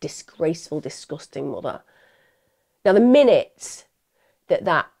 horrendous, disgraceful, disgusting mother. Now, the minute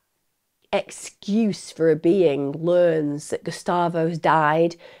that excuse for a being learns that Gustavo's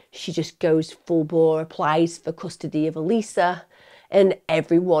died, she just goes full bore, applies for custody of Elisa. And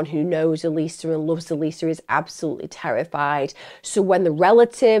everyone who knows Elisa and loves Elisa is absolutely terrified. So when the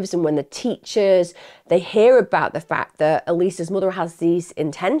relatives and when the teachers, they hear about the fact that Elisa's mother has these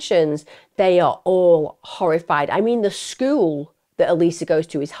intentions, they are all horrified. I mean, the school that Elisa goes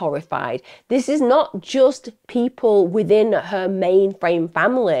to is horrified. This is not just people within her mainframe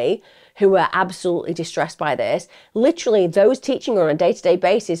family who are absolutely distressed by this. Literally, those teaching her on a day-to-day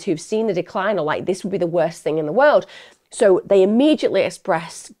basis who've seen the decline are like, this would be the worst thing in the world. So they immediately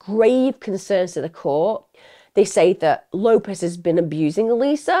express grave concerns to the court. They say that Lopez has been abusing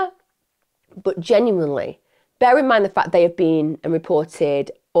Elisa, but genuinely, bear in mind the fact they have been and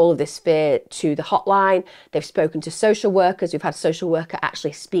reported all of this fear to the hotline. They've spoken to social workers. We've had a social worker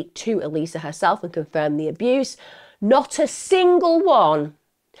actually speak to Elisa herself and confirm the abuse. Not a single one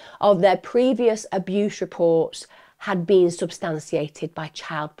of their previous abuse reports had been substantiated by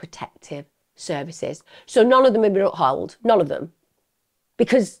Child Protective Services. So none of them have been upheld, none of them.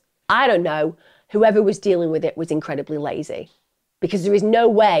 Because, I don't know, whoever was dealing with it was incredibly lazy. Because there is no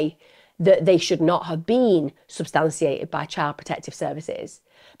way that they should not have been substantiated by Child Protective Services.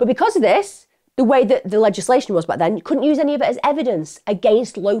 But because of this, the way that the legislation was back then, you couldn't use any of it as evidence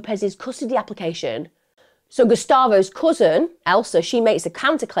against Lopez's custody application. So Gustavo's cousin, Elsa, she makes a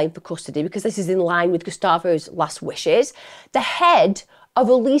counterclaim for custody because this is in line with Gustavo's last wishes. The head of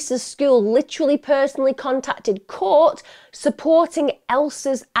Elisa's school literally personally contacted court supporting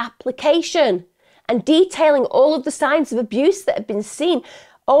Elsa's application and detailing all of the signs of abuse that had been seen.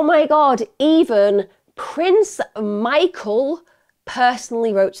 Oh my God, even Prince Michael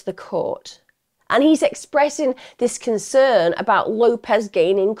personally wrote to the court. And he's expressing this concern about Lopez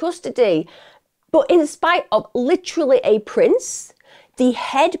gaining custody. But in spite of literally a prince, the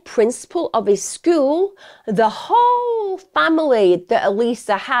head principal of his school, the whole family that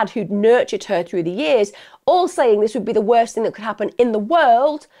Elisa had who'd nurtured her through the years, all saying this would be the worst thing that could happen in the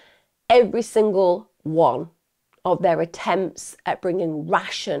world, every single one of their attempts at bringing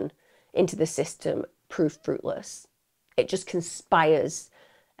ration into the system proved fruitless. It just conspires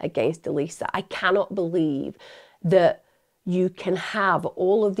against Elisa. I cannot believe that you can have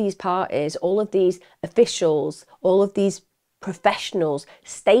all of these parties, all of these officials, all of these professionals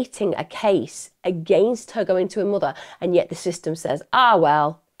stating a case against her going to her mother, and yet the system says,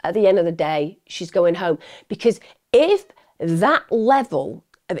 well, at the end of the day, she's going home. Because if that level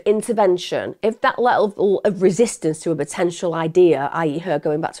of intervention, if that level of resistance to a potential idea, i.e. her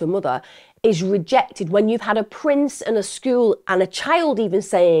going back to her mother, is rejected when you've had a prince and a school and a child even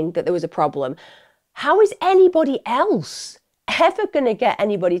saying that there was a problem, how is anybody else ever going to get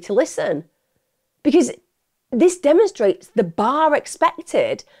anybody to listen? Because this demonstrates the bar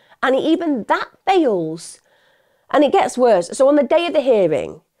expected, and even that fails. And it gets worse. So on the day of the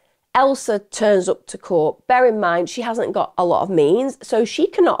hearing, Elsa turns up to court. Bear in mind, she hasn't got a lot of means, so she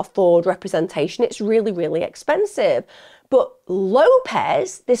cannot afford representation. It's really, really expensive. But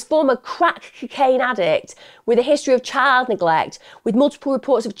Lopez, this former crack cocaine addict with a history of child neglect, with multiple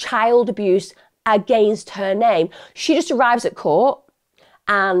reports of child abuse against her name, she just arrives at court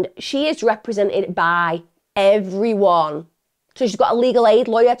and she is represented by everyone. So she's got a legal aid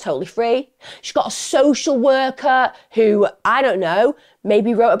lawyer, totally free. She's got a social worker who, I don't know,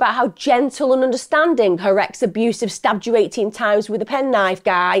 maybe wrote about how gentle and understanding her ex-abusive stabbed you 18 times with a penknife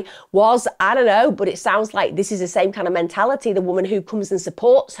guy was. I don't know, but it sounds like this is the same kind of mentality, the woman who comes and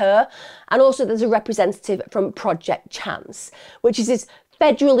supports her. And also there's a representative from Project Chance, which is this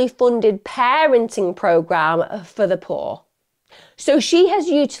federally funded parenting program for the poor. So she has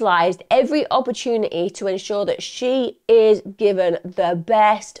utilised every opportunity to ensure that she is given the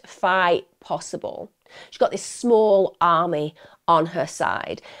best fight possible. She's got this small army on her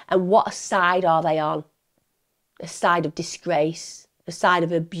side. And what side are they on? A side of disgrace, a side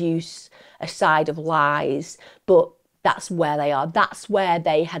of abuse, a side of lies. But that's where they are. That's where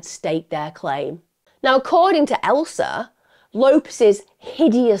they had staked their claim. Now, according to Elsa, Lopez's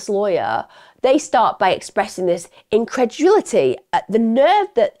hideous lawyer, they start by expressing this incredulity at the nerve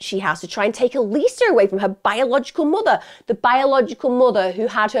that she has to try and take Elisa away from her biological mother, the biological mother who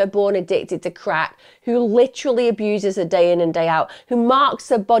had her born addicted to crack, who literally abuses her day in and day out, who marks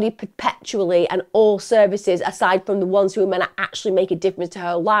her body perpetually, and all services, aside from the ones who are meant to actually make a difference to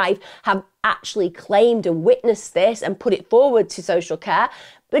her life, have actually claimed and witnessed this and put it forward to social care,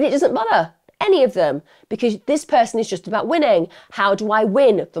 but it doesn't bother any of them, because this person is just about winning. How do I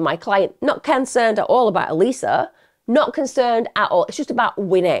win for my client? Not concerned at all about Elisa, not concerned at all. It's just about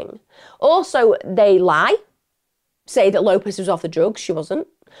winning. Also, they lie, say that Lopez was off the drugs. She wasn't.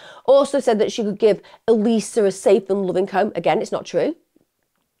 Also said that she could give Elisa a safe and loving home. Again, it's not true.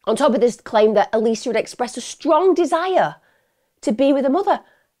 On top of this, claim that Elisa had expressed a strong desire to be with her mother.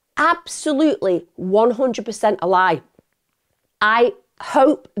 Absolutely 100% a lie. I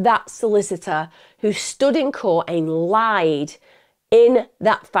hope that solicitor who stood in court and lied in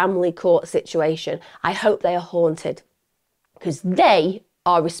that family court situation, I hope they are haunted, because they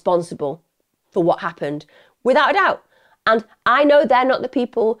are responsible for what happened, without a doubt. And I know they're not the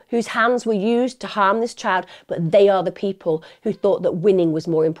people whose hands were used to harm this child, but they are the people who thought that winning was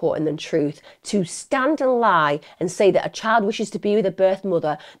more important than truth. To stand and lie and say that a child wishes to be with a birth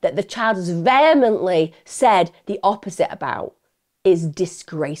mother that the child has vehemently said the opposite about is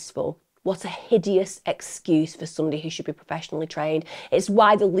disgraceful. What a hideous excuse for somebody who should be professionally trained. It's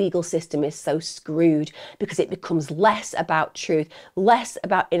why the legal system is so screwed, because it becomes less about truth, less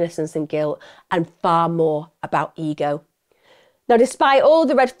about innocence and guilt, and far more about ego. Now, despite all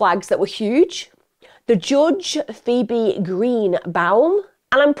the red flags that were huge, the judge, Phoebe Greenbaum,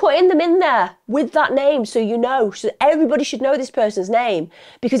 and I'm putting them in there with that name so you know, so everybody should know this person's name,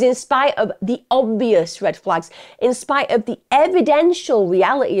 because in spite of the obvious red flags, in spite of the evidential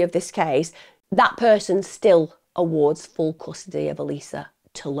reality of this case, that person still awards full custody of Elisa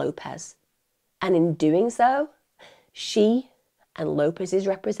to Lopez. And in doing so, she and Lopez's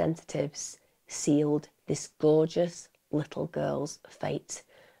representatives sealed this gorgeous little girl's fate.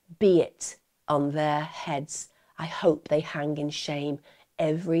 Be it on their heads. I hope they hang in shame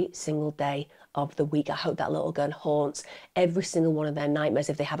every single day of the week. I hope that little girl haunts every single one of their nightmares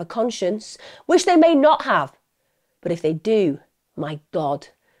if they have a conscience, which they may not have. But if they do, my God,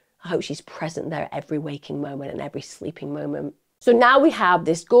 I hope she's present there at every waking moment and every sleeping moment. So now we have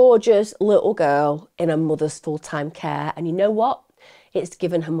this gorgeous little girl in her mother's full-time care. And you know what? It's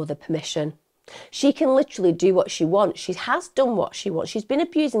given her mother permission. She can literally do what she wants. She has done what she wants. She's been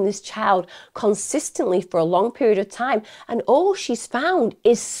abusing this child consistently for a long period of time, and all she's found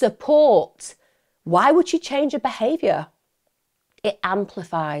is support. Why would she change her behaviour? It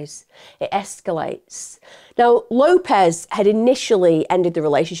amplifies, it escalates. Now, Lopez had initially ended the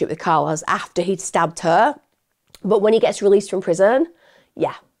relationship with Carlos after he'd stabbed her, but when he gets released from prison,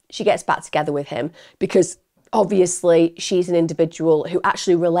 yeah, she gets back together with him, because obviously, she's an individual who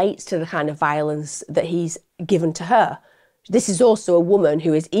actually relates to the kind of violence that he's given to her. This is also a woman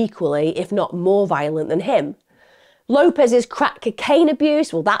who is equally, if not more violent than him. Lopez's crack cocaine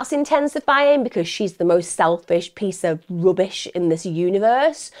abuse, well, that's intensifying because she's the most selfish piece of rubbish in this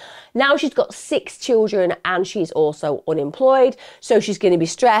universe. Now she's got 6 children and she's also unemployed. So she's going to be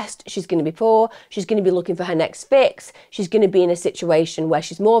stressed, she's going to be poor, she's going to be looking for her next fix. She's going to be in a situation where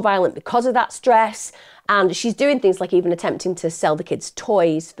she's more violent because of that stress. And she's doing things like even attempting to sell the kids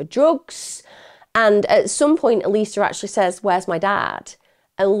toys for drugs. And at some point, Elisa actually says, "Where's my dad?"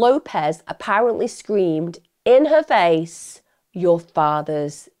 And Lopez apparently screamed in her face, "Your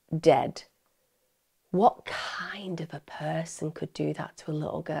father's dead." What kind of a person could do that to a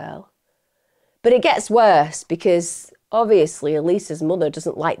little girl? But it gets worse because obviously Elisa's mother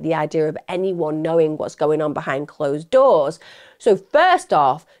doesn't like the idea of anyone knowing what's going on behind closed doors. So first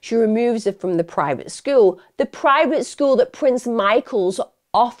off, she removes her from the private school that Prince Michael's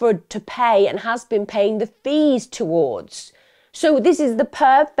offered to pay and has been paying the fees towards. So this is the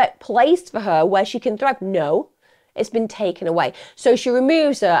perfect place for her where she can thrive. No, it's been taken away. So she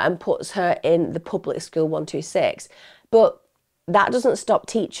removes her and puts her in the public school 126. But that doesn't stop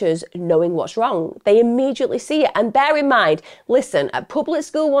teachers knowing what's wrong. They immediately see it. And bear in mind, listen, at public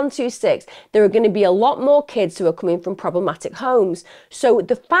school 126, there are going to be a lot more kids who are coming from problematic homes. So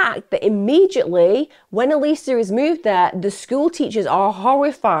the fact that immediately when Elisa is moved there, the school teachers are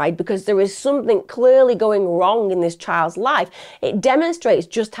horrified because there is something clearly going wrong in this child's life. It demonstrates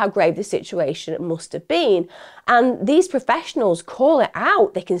just how grave the situation must have been. And these professionals call it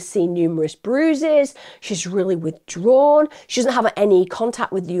out. They can see numerous bruises. She's really withdrawn. She doesn't have any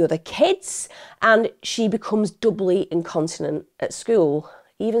contact with the other kids. And she becomes doubly incontinent at school.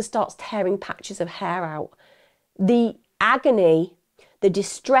 Even starts tearing patches of hair out. The agony, the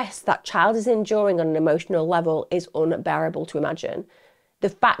distress that child is enduring on an emotional level is unbearable to imagine. The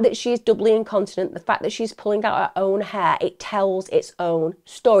fact that she is doubly incontinent, the fact that she's pulling out her own hair, it tells its own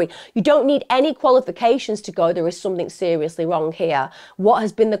story. You don't need any qualifications to go, there is something seriously wrong here. What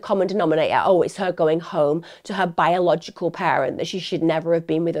has been the common denominator? Oh, it's her going home to her biological parent that she should never have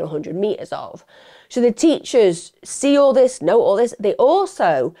been within 100 meters of. So the teachers see all this, know all this. They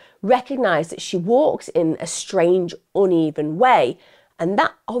also recognize that she walks in a strange, uneven way. And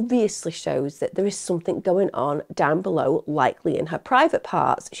that obviously shows that there is something going on down below, likely in her private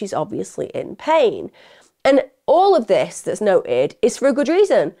parts. She's obviously in pain. And all of this that's noted is for a good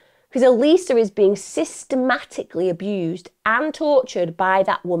reason, because Elisa is being systematically abused and tortured by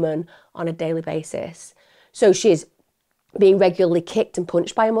that woman on a daily basis. So she's being regularly kicked and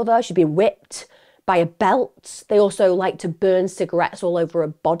punched by her mother. She's being whipped by a belt. They also like to burn cigarettes all over her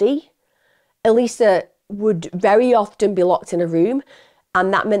body. Elisa would very often be locked in a room.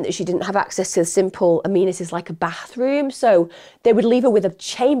 And that meant that she didn't have access to the simple amenities like a bathroom. So they would leave her with a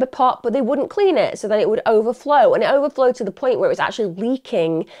chamber pot, but they wouldn't clean it. So then it would overflow. And it overflowed to the point where it was actually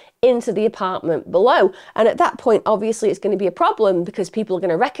leaking into the apartment below. And at that point, obviously, it's going to be a problem because people are going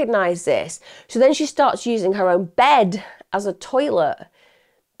to recognize this. So then she starts using her own bed as a toilet,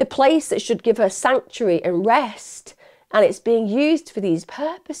 the place that should give her sanctuary and rest. And it's being used for these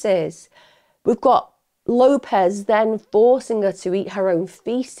purposes. We've got Lopez then forcing her to eat her own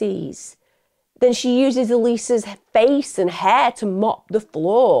feces. Then she uses Elisa's face and hair to mop the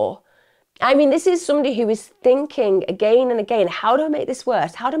floor. I mean, this is somebody who is thinking again and again, how do I make this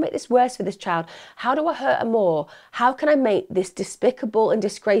worse? How do I make this worse for this child? How do I hurt her more? How can I make this despicable and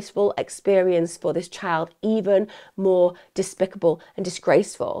disgraceful experience for this child even more despicable and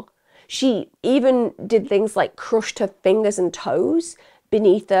disgraceful? She even did things like crushed her fingers and toes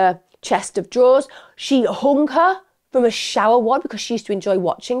beneath her chest of drawers. She hung her from a shower wad because she used to enjoy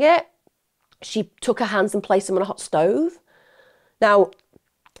watching it. She took her hands and placed them on a hot stove. Now,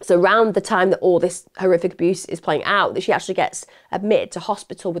 it's around the time that all this horrific abuse is playing out that she actually gets admitted to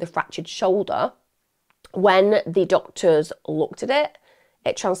hospital with a fractured shoulder. When the doctors looked at it,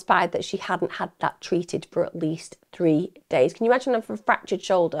 it transpired that she hadn't had that treated for at least 3 days. Can you imagine her for a fractured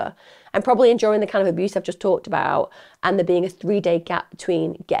shoulder? And probably enduring the kind of abuse I've just talked about, and there being a 3-day gap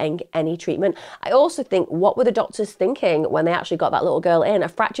between getting any treatment. I also think, what were the doctors thinking when they actually got that little girl in? A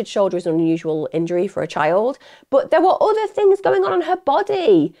fractured shoulder is an unusual injury for a child, but there were other things going on in her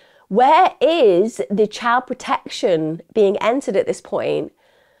body. Where is the child protection being entered at this point?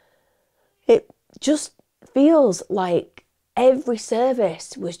 It just feels like every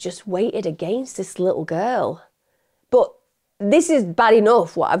service was just weighted against this little girl. But this is bad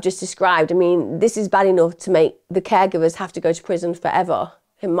enough, what I've just described. I mean, this is bad enough to make the caregivers have to go to prison forever,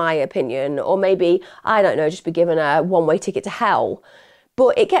 in my opinion. Or maybe, I don't know, just be given a one-way ticket to hell.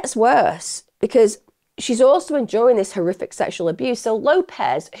 But it gets worse because she's also enduring this horrific sexual abuse. So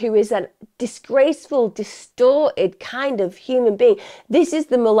Lopez, who is a disgraceful, distorted kind of human being, this is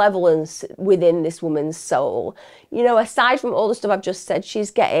the malevolence within this woman's soul. You know, aside from all the stuff I've just said, she's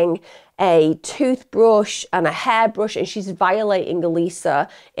getting a toothbrush and a hairbrush, and she's violating Elisa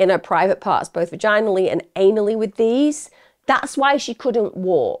in her private parts, both vaginally and anally with these. That's why she couldn't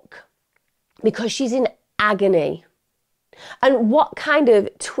walk, because she's in agony. And what kind of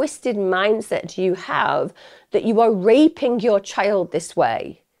twisted mindset do you have that you are raping your child this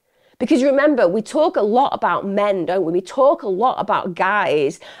way? Because remember, we talk a lot about men, don't we? We talk a lot about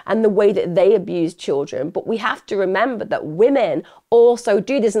guys and the way that they abuse children, but we have to remember that women also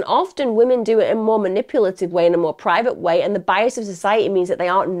do this, and often women do it in a more manipulative way, in a more private way, and the bias of society means that they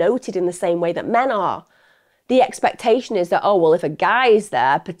aren't noted in the same way that men are. The expectation is that, oh, well, if a guy's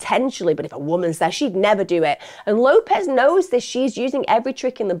there, potentially, but if a woman's there, she'd never do it. And Lopez knows this. She's using every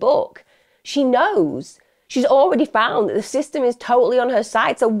trick in the book. She knows. She's already found that the system is totally on her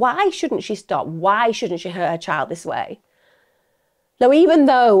side. So why shouldn't she stop? Why shouldn't she hurt her child this way? Now, even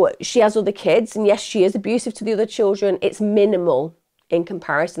though she has other kids, and yes, she is abusive to the other children, it's minimal in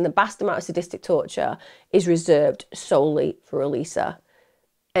comparison. The vast amount of sadistic torture is reserved solely for Elisa.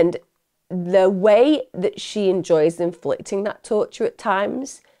 And the way that she enjoys inflicting that torture at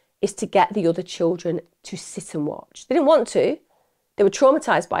times is to get the other children to sit and watch. They didn't want to. They were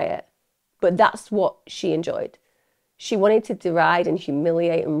traumatized by it. But that's what she enjoyed. She wanted to deride and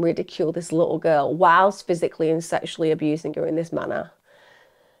humiliate and ridicule this little girl whilst physically and sexually abusing her in this manner.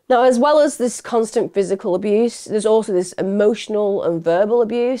 Now, as well as this constant physical abuse, there's also this emotional and verbal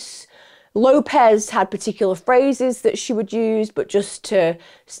abuse. Lopez had particular phrases that she would use, but just to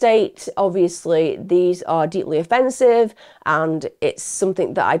state, obviously, these are deeply offensive and it's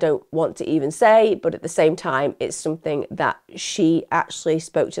something that I don't want to even say, but at the same time, it's something that she actually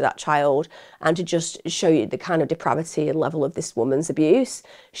spoke to that child. And to just show you the kind of depravity and level of this woman's abuse,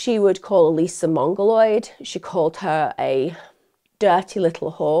 she would call Elisa mongoloid. She called her a dirty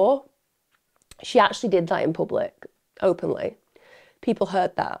little whore. She actually did that in public, openly. People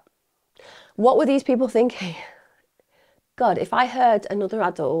heard that. What were these people thinking? God, if I heard another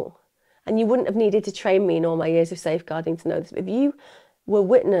adult, and you wouldn't have needed to train me in all my years of safeguarding to know this, but if you were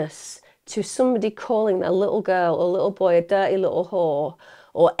witness to somebody calling their little girl or little boy a dirty little whore,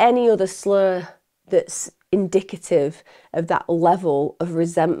 or any other slur that's indicative of that level of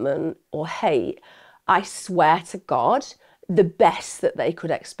resentment or hate, I swear to God, the best that they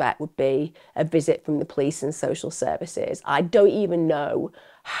could expect would be a visit from the police and social services. I don't even know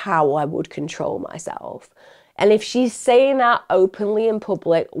how I would control myself. And if she's saying that openly in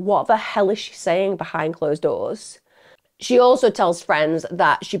public, what the hell is she saying behind closed doors? She also tells friends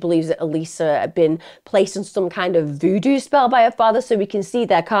that she believes that Elisa had been placed on some kind of voodoo spell by her father. So we can see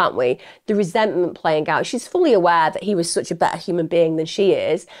there, can't we? The resentment playing out. She's fully aware that he was such a better human being than she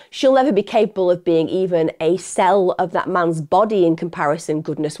is. She'll never be capable of being even a cell of that man's body in comparison,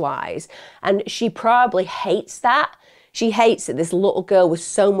 goodness-wise. And she probably hates that. She hates that this little girl was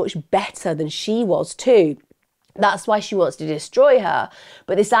so much better than she was too. That's why she wants to destroy her.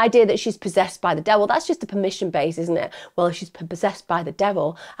 But this idea that she's possessed by the devil, that's just a permission base, isn't it? Well, if she's possessed by the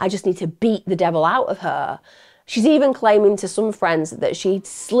devil, I just need to beat the devil out of her. She's even claiming to some friends that she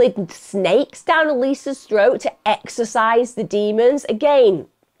slid snakes down Elisa's throat to exorcise the demons. Again,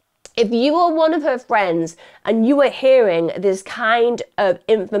 if you are one of her friends and you are hearing this kind of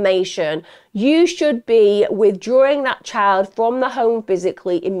information, you should be withdrawing that child from the home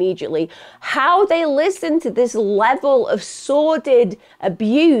physically immediately. How they listen to this level of sordid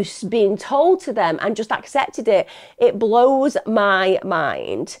abuse being told to them and just accepted it, it blows my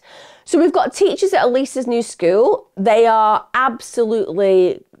mind. So we've got teachers at Elisa's new school. They are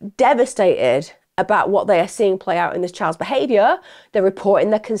absolutely devastated about what they are seeing play out in this child's behaviour. They're reporting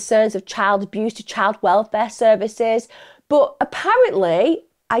their concerns of child abuse to child welfare services. But apparently,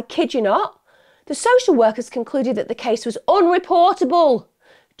 I kid you not, the social workers concluded that the case was unreportable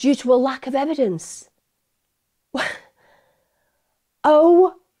due to a lack of evidence.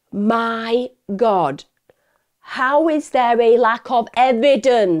 Oh my God. How is there a lack of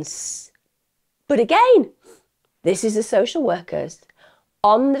evidence? But again, this is the social workers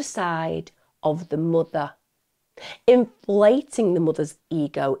on the side of the mother, inflating the mother's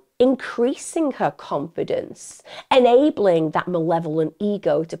ego, increasing her confidence, enabling that malevolent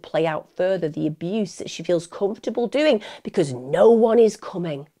ego to play out further the abuse that she feels comfortable doing because no one is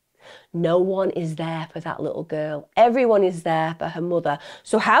coming. No one is there for that little girl. Everyone is there for her mother.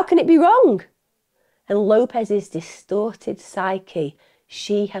 So how can it be wrong? And Lopez's distorted psyche,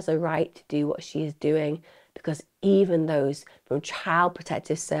 she has a right to do what she is doing because even those from Child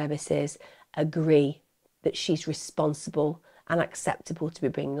Protective Services agree that she's responsible and acceptable to be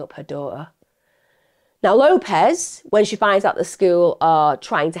bringing up her daughter. Now, Lopez, when she finds out the school are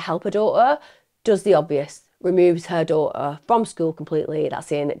trying to help her daughter, does the obvious, removes her daughter from school completely.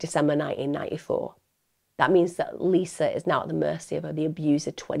 That's in December 1994. That means that Lisa is now at the mercy of the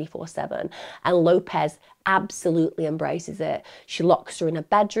abuser 24/7. And Lopez absolutely embraces it. She locks her in a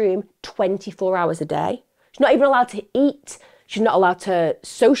bedroom 24 hours a day. She's not even allowed to eat. She's not allowed to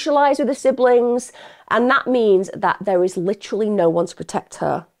socialise with the siblings. And that means that there is literally no one to protect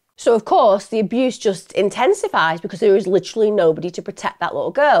her. So, of course, the abuse just intensifies because there is literally nobody to protect that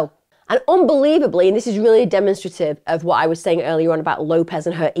little girl. And unbelievably, and this is really demonstrative of what I was saying earlier on about Lopez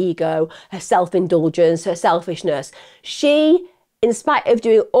and her ego, her self-indulgence, her selfishness, she, in spite of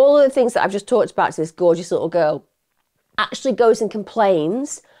doing all of the things that I've just talked about to this gorgeous little girl, actually goes and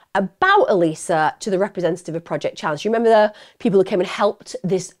complains about Elisa to the representative of Project Challenge. You remember the people who came and helped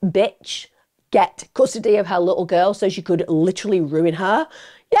this bitch get custody of her little girl so she could literally ruin her?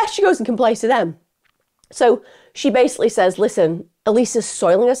 Yeah, she goes and complains to them. So she basically says, listen, Elisa's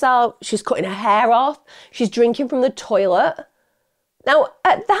soiling herself, she's cutting her hair off, she's drinking from the toilet. Now,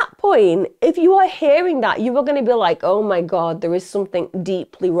 at that point, if you are hearing that, you are going to be like, oh my God, there is something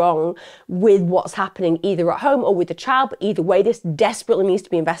deeply wrong with what's happening either at home or with the child, but either way, this desperately needs to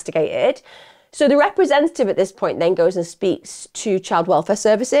be investigated. So the representative at this point then goes and speaks to Child Welfare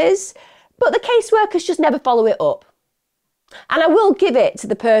Services, but the caseworkers just never follow it up. And I will give it to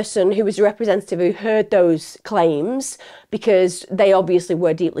the person who was a representative who heard those claims, because they obviously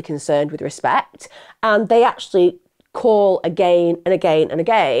were deeply concerned with respect, and they actually call again and again and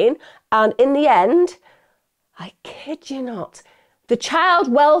again. And in the end, I kid you not, the Child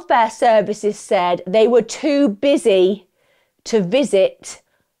Welfare Services said they were too busy to visit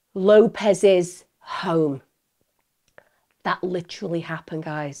Lopez's home. That literally happened,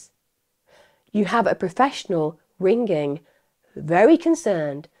 guys. You have a professional ringing, very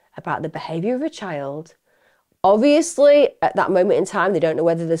concerned about the behaviour of a child. Obviously, at that moment in time, they don't know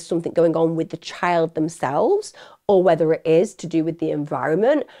whether there's something going on with the child themselves or whether it is to do with the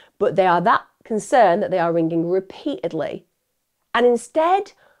environment, but they are that concerned that they are ringing repeatedly. And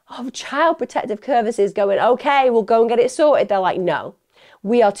instead of Child Protective Services going, okay, we'll go and get it sorted, they're like, no,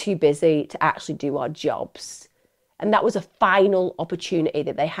 we are too busy to actually do our jobs. And that was a final opportunity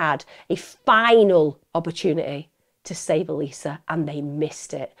that they had, a final opportunity to save Elisa, and they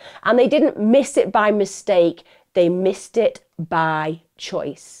missed it. And they didn't miss it by mistake, they missed it by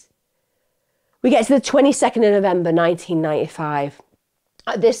choice. We get to the 22nd of November 1995.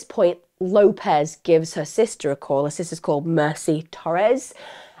 At this point, Lopez gives her sister a call. Her sister's called Mercy Torres,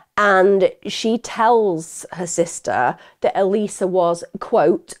 and she tells her sister that Elisa was,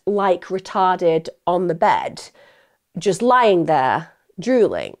 quote, like retarded on the bed, just lying there,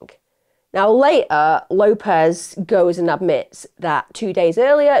 drooling. Now later, Lopez goes and admits that 2 days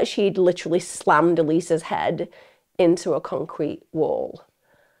earlier, she'd literally slammed Elisa's head into a concrete wall.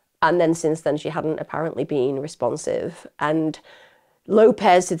 And then since then, she hadn't apparently been responsive. And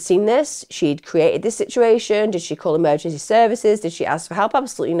Lopez had seen this. She'd created this situation. Did she call emergency services? Did she ask for help?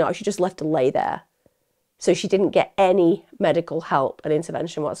 Absolutely not. She just left her lay there. So she didn't get any medical help and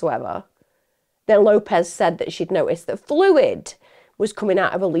intervention whatsoever. Then Lopez said that she'd noticed that fluid was coming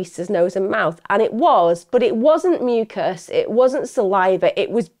out of Elisa's nose and mouth. And it was, but it wasn't mucus, it wasn't saliva,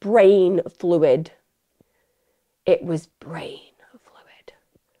 it was brain fluid. It was brain fluid.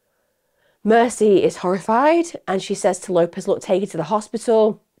 Mercy is horrified, and she says to Lopez, look, take her to the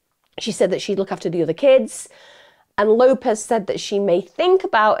hospital. She said that she'd look after the other kids. And Lopez said that she may think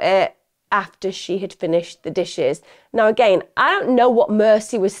about it after she had finished the dishes. Now again, I don't know what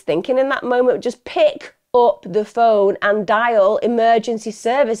Mercy was thinking in that moment. Just pick up the phone and dial emergency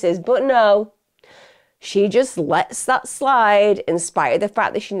services, but no, she just lets that slide in spite of the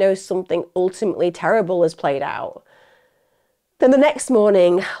fact that she knows something ultimately terrible has played out. Then the next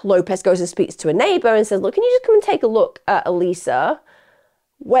morning, Lopez goes and speaks to a neighbour and says, look, can you just come and take a look at Elisa?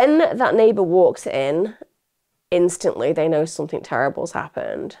 When that neighbour walks in, instantly they know something terrible's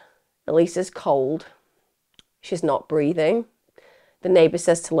happened. Elisa's cold, she's not breathing. The neighbour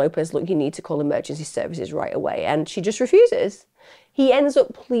says to Lopez, look, you need to call emergency services right away. And she just refuses. He ends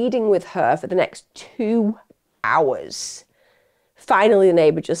up pleading with her for the next 2 hours. Finally, the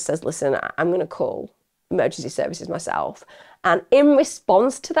neighbour just says, listen, I'm going to call emergency services myself. And in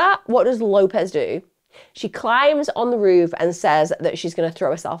response to that, what does Lopez do? She climbs on the roof and says that she's going to throw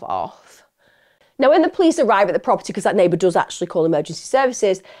herself off. Now, when the police arrive at the property, because that neighbour does actually call emergency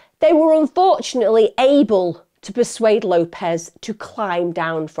services, they were unfortunately able to persuade Lopez to climb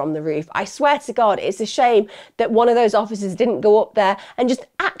down from the roof. I swear to God, it's a shame that one of those officers didn't go up there and just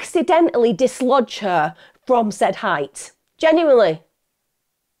accidentally dislodge her from said height. Genuinely,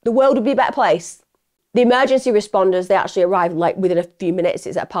 the world would be a better place. The emergency responders, they actually arrived like within a few minutes.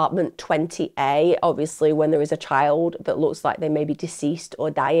 It's at apartment 20A. Obviously, when there is a child that looks like they may be deceased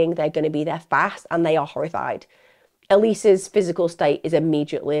or dying, they're going to be there fast, and they are horrified. Elisa's physical state is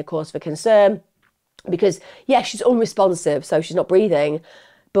immediately a cause for concern because, yeah, she's unresponsive, so she's not breathing.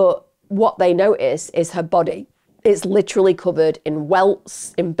 But what they notice is her body is literally covered in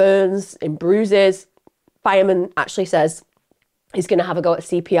welts, in burns, in bruises. Fireman actually says he's going to have a go at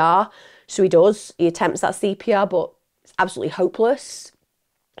CPR. So he does. He attempts that CPR, but it's absolutely hopeless.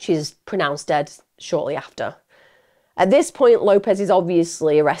 She's pronounced dead shortly after. At this point, Lopez is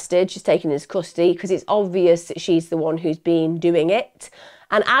obviously arrested. She's taken into custody because it's obvious that she's the one who's been doing it.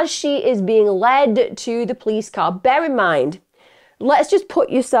 And as she is being led to the police car, bear in mind, let's just put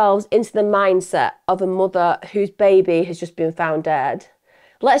yourselves into the mindset of a mother whose baby has just been found dead.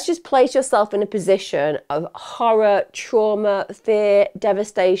 Let's just place yourself in a position of horror, trauma, fear,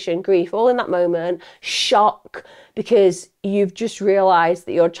 devastation, grief, all in that moment, shock, because you've just realised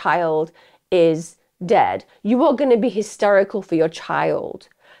that your child is dead. You are going to be hysterical for your child.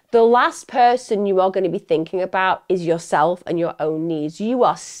 The last person you are going to be thinking about is yourself and your own needs. You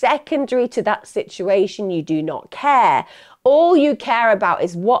are secondary to that situation. You do not care. All you care about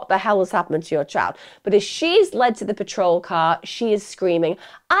is what the hell has happened to your child. But as she's led to the patrol car, she is screaming,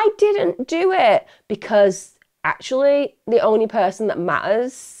 I didn't do it. Because actually, the only person that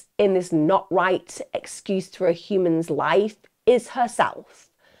matters in this not right excuse for a human's life is herself.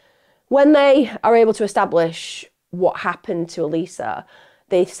 When they are able to establish what happened to Elisa,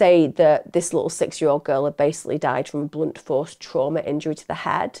 they say that this little 6-year-old girl had basically died from a blunt force trauma injury to the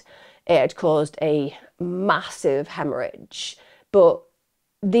head. It had caused a massive hemorrhage, but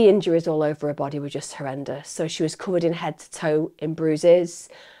the injuries all over her body were just horrendous. So she was covered in head to toe in bruises.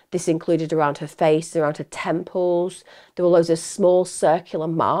 This included around her face, around her temples. There were loads of small circular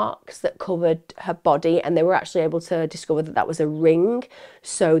marks that covered her body, and they were actually able to discover that that was a ring.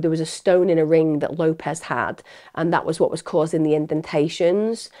 So there was a stone in a ring that Lopez had, and that was what was causing the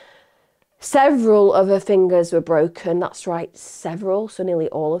indentations. Several of her fingers were broken. That's right, several, so nearly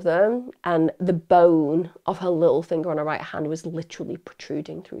all of them. And the bone of her little finger on her right hand was literally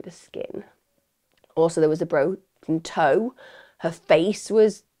protruding through the skin. Also, there was a broken toe. Her face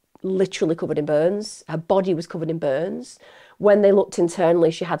was literally covered in burns. Her body was covered in burns. When they looked internally,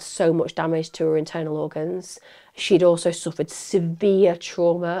 she had so much damage to her internal organs. She'd also suffered severe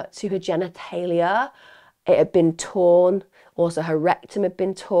trauma to her genitalia. It had been torn. Also, her rectum had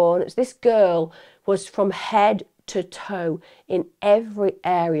been torn. This girl was from head to toe in every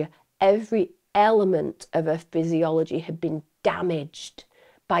area. Every element of her physiology had been damaged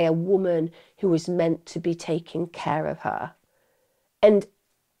by a woman who was meant to be taking care of her. And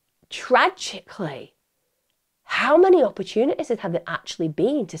tragically, how many opportunities had there actually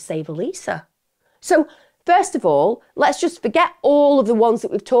been to save Elisa? So, first of all, let's just forget all of the ones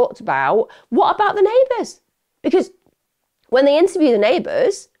that we've talked about. What about the neighbours? Because when they interviewed the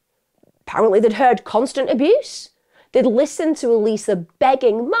neighbours, apparently they'd heard constant abuse. They'd listened to Elisa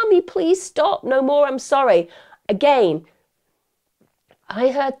begging, Mummy, please stop, no more, I'm sorry. Again, I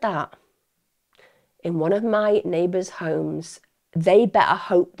heard that in one of my neighbours' homes. They better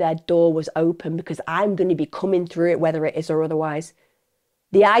hope their door was open because I'm going to be coming through it whether it is or otherwise.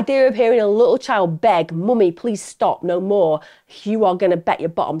 The idea of hearing a little child beg, Mummy, please stop, no more, you are going to bet your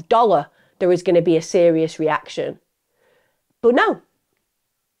bottom dollar there is going to be a serious reaction. But no.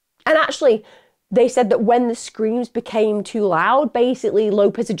 And actually, they said that when the screams became too loud, basically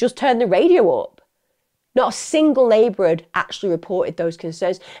Lopez had just turned the radio up. Not a single neighbour had actually reported those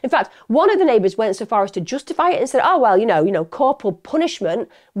concerns. In fact, one of the neighbours went so far as to justify it and said, oh, well, you know, corporal punishment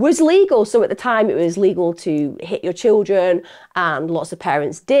was legal. So at the time it was legal to hit your children, and lots of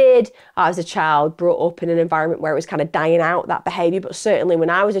parents did. I was a child brought up in an environment where it was kind of dying out, that behaviour. But certainly when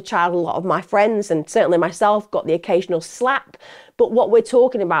I was a child, a lot of my friends and certainly myself got the occasional slap. But what we're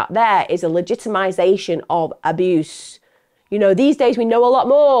talking about there is a legitimisation of abuse. You know, these days we know a lot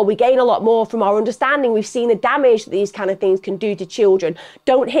more, we gain a lot more from our understanding. We've seen the damage that these kind of things can do to children.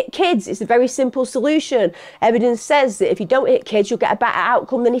 Don't hit kids, it's a very simple solution. Evidence says that if you don't hit kids, you'll get a better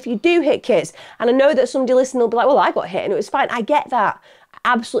outcome than if you do hit kids. And I know that somebody listening will be like, well, I got hit and it was fine. I get that,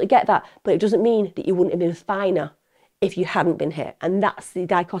 I absolutely get that. But it doesn't mean that you wouldn't have been finer if you hadn't been hit. And that's the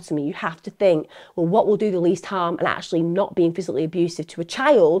dichotomy. You have to think, well, what will do the least harm? And actually not being physically abusive to a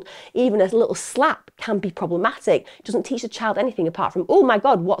child, even a little slap can be problematic. It doesn't teach the child anything apart from, oh my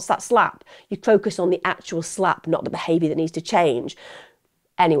God, what's that slap? You focus on the actual slap, not the behaviour that needs to change.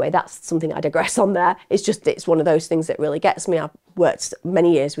 Anyway, that's something I digress on there. It's one of those things that really gets me. I've worked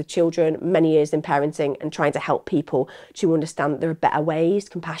many years with children, many years in parenting, and trying to help people to understand that there are better ways,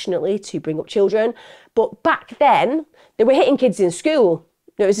 compassionately, to bring up children. But back then, they were hitting kids in school.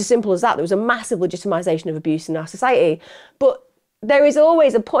 It was as simple as that. There was a massive legitimisation of abuse in our society. But there is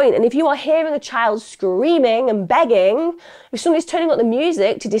always a point, and if you are hearing a child screaming and begging, if somebody's turning up the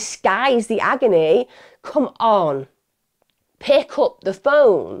music to disguise the agony, come on, pick up the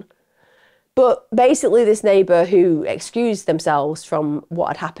phone. But basically this neighbour who excused themselves from what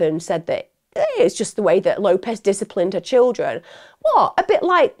had happened said that it's just the way that Lopez disciplined her children. What? A bit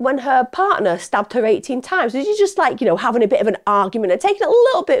like when her partner stabbed her 18 times. She's just like, having a bit of an argument and taking it a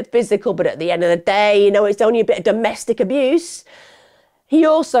little bit physical, but at the end of the day, it's only a bit of domestic abuse. He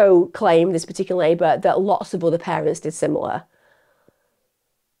also claimed, this particular neighbour, that lots of other parents did similar.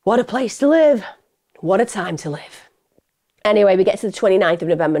 What a place to live. What a time to live. Anyway, we get to the 29th of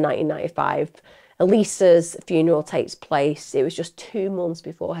November 1995. Elisa's funeral takes place. It was just 2 months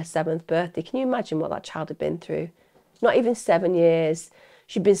before her 7th birthday. Can you imagine what that child had been through? Not even 7 years.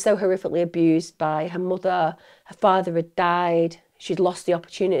 She'd been so horrifically abused by her mother. Her father had died. She'd lost the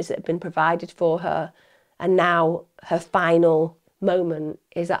opportunities that had been provided for her. And now her final moment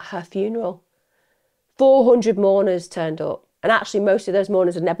is at her funeral. 400 mourners turned up. And actually, most of those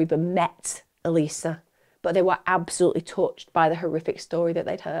mourners had never even met Elisa. But they were absolutely touched by the horrific story that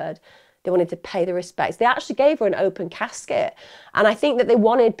they'd heard. They wanted to pay the respects. They actually gave her an open casket. And I think that they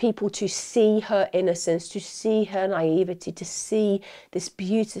wanted people to see her innocence, to see her naivety, to see this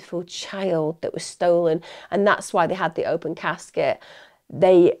beautiful child that was stolen. And that's why they had the open casket.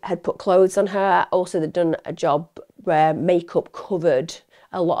 They had put clothes on her. Also, they'd done a job where makeup covered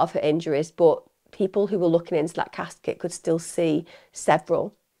a lot of her injuries. But people who were looking into that casket could still see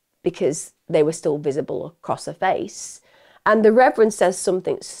several because they were still visible across her face. And the Reverend says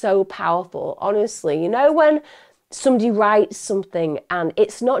something so powerful. Honestly, when somebody writes something and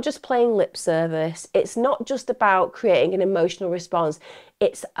it's not just playing lip service, it's not just about creating an emotional response,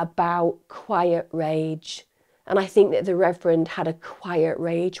 it's about quiet rage. And I think that the Reverend had a quiet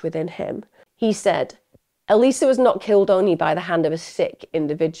rage within him. He said, Elisa was not killed only by the hand of a sick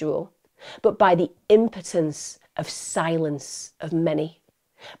individual, but by the impotence of silence of many,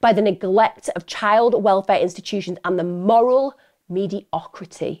 by the neglect of child welfare institutions and the moral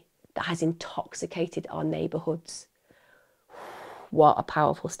mediocrity that has intoxicated our neighbourhoods. What a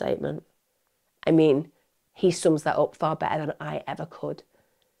powerful statement. I mean, he sums that up far better than I ever could.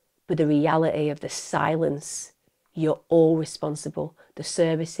 But the reality of the silence, you're all responsible. The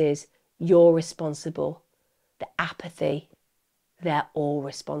services, you're responsible. The apathy, they're all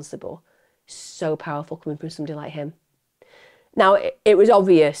responsible. So powerful coming from somebody like him. Now, it was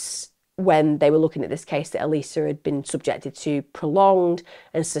obvious when they were looking at this case that Elisa had been subjected to prolonged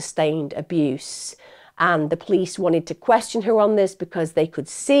and sustained abuse. And the police wanted to question her on this because they could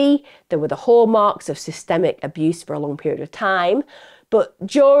see there were the hallmarks of systemic abuse for a long period of time. But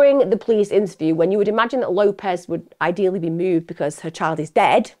during the police interview, when you would imagine that Lopez would ideally be moved because her child is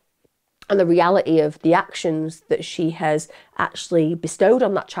dead, and the reality of the actions that she has actually bestowed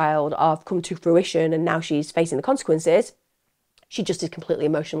on that child have come to fruition and now she's facing the consequences, she just is completely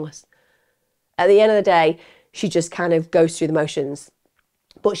emotionless. At the end of the day, she just kind of goes through the motions.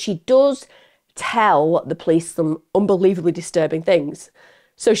 But she does tell the police some unbelievably disturbing things.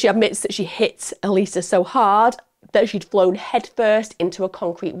 So she admits that she hit Elisa so hard that she'd flown headfirst into a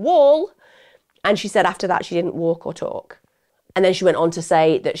concrete wall. And she said after that she didn't walk or talk. And then she went on to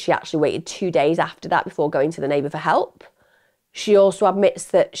say that she actually waited 2 days after that before going to the neighbour for help. She also admits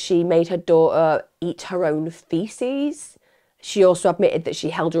that she made her daughter eat her own feces. She also admitted that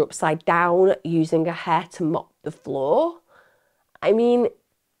she held her upside down using her hair to mop the floor. I mean,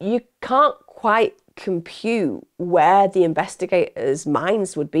 you can't quite compute where the investigators'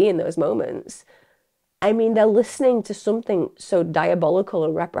 minds would be in those moments. I mean, they're listening to something so diabolical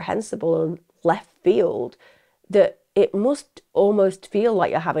and reprehensible and left field that it must almost feel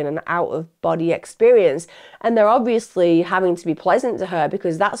like you're having an out-of-body experience. And they're obviously having to be pleasant to her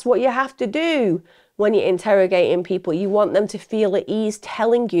because that's what you have to do when you're interrogating people. You want them to feel at ease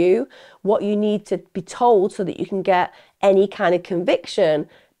telling you what you need to be told so that you can get any kind of conviction.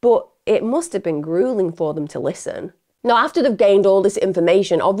 But it must have been grueling for them to listen. Now, after they've gained all this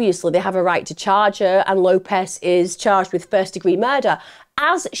information, obviously they have a right to charge her, and Lopez is charged with first-degree murder,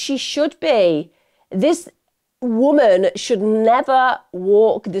 as she should be. This woman should never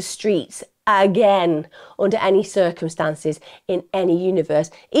walk the streets again under any circumstances in any universe,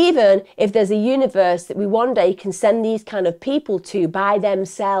 even if there's a universe that we one day can send these kind of people to by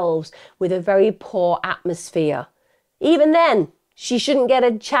themselves with a very poor atmosphere. Even then, She shouldn't get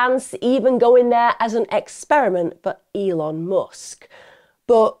a chance to even go in there as an experiment for Elon Musk.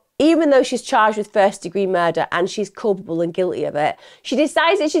 But even though she's charged with first-degree murder and she's culpable and guilty of it, she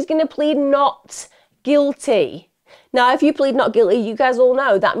decides that she's going to plead not guilty. Now, if you plead not guilty, you guys all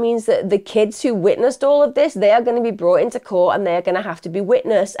know that means that the kids who witnessed all of this, they are going to be brought into court and they're going to have to be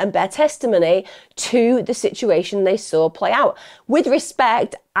witness and bear testimony to the situation they saw play out. With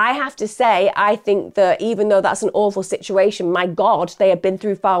respect, I have to say, I think that even though that's an awful situation, my God, they have been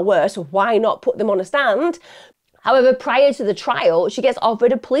through far worse. Why not put them on a stand? However, prior to the trial, she gets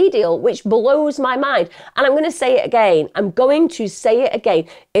offered a plea deal, which blows my mind. And I'm going to say it again. I'm going to say it again.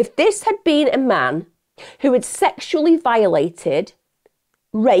 If this had been a man who had sexually violated,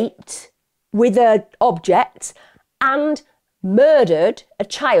 raped with an object, and murdered a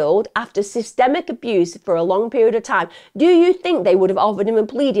child after systemic abuse for a long period of time, do you think they would have offered him a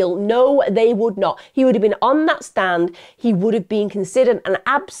plea deal? No, they would not. He would have been on that stand. He would have been considered an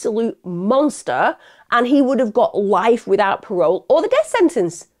absolute monster, and he would have got life without parole or the death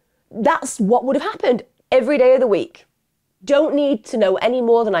sentence. That's what would have happened every day of the week. Don't need to know any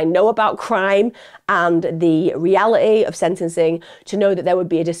more than I know about crime and the reality of sentencing to know that there would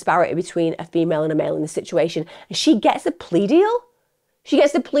be a disparity between a female and a male in this situation. And she gets a plea deal. She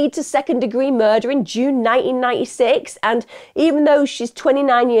gets to plead to second-degree murder in June 1996. And even though she's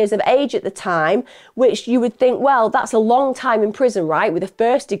 29 years of age at the time, which you would think, well, that's a long time in prison, right? With a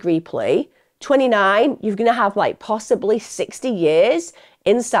first-degree plea. 29, you're going to have like possibly 60 years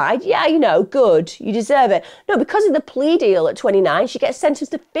inside. Yeah, you know, good. You deserve it. No, because of the plea deal at 29, she gets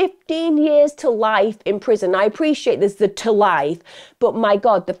sentenced to 15 years to life in prison. I appreciate there's the to life, but my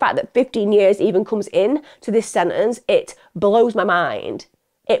God, the fact that 15 years even comes in to this sentence, it blows my mind.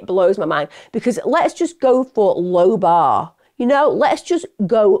 It blows my mind, because let's just go for low bar. You know, let's just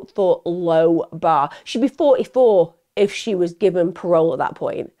go for low bar. She'd be 44 if she was given parole at that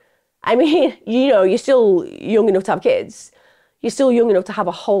point. I mean, you know, you're still young enough to have kids. You're still young enough to have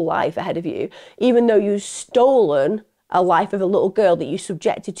a whole life ahead of you, even though you've stolen a life of a little girl that you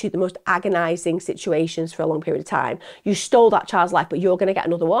subjected to the most agonizing situations for a long period of time. You stole that child's life, but you're going to get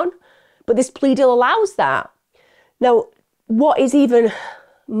another one. But this plea deal allows that. Now, what is even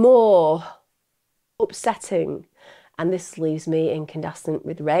more upsetting, and this leaves me incandescent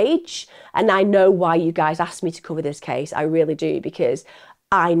with rage, and I know why you guys asked me to cover this case. I really do, because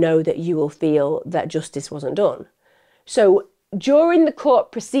I know that you will feel that justice wasn't done. So during the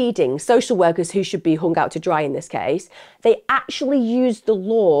court proceedings, social workers, who should be hung out to dry in this case, they actually used the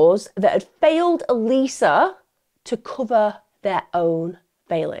laws that had failed Elisa to cover their own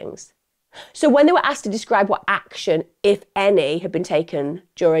failings. So when they were asked to describe what action, if any, had been taken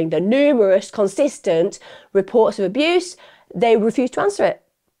during the numerous consistent reports of abuse, they refused to answer it.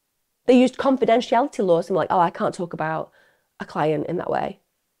 They used confidentiality laws and were like, oh, I can't talk about a client in that way.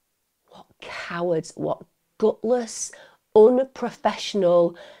 What cowards, what gutless,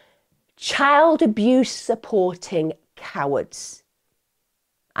 unprofessional, child abuse supporting cowards.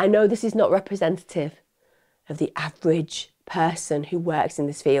 I know this is not representative of the average person who works in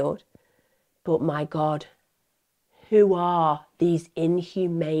this field, but my God, who are these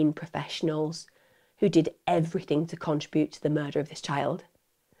inhumane professionals who did everything to contribute to the murder of this child?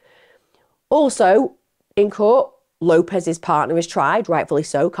 Also, in court, Lopez's partner is tried, rightfully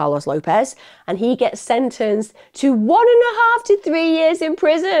so, Carlos Lopez, and he gets sentenced to 1.5 to 3 years in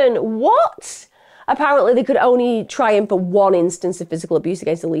prison. What? Apparently they could only try him for one instance of physical abuse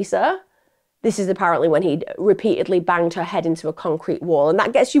against Elisa. This is apparently when he'd repeatedly banged her head into a concrete wall, and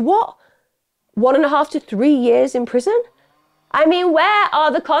that gets you what? 1.5 to 3 years in prison? I mean, where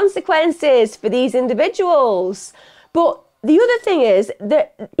are the consequences for these individuals? But the other thing is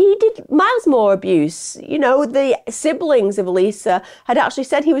that he did miles more abuse. You know, the siblings of Elisa had actually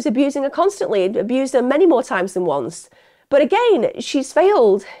said he was abusing her constantly, abused her many more times than once. But again, she's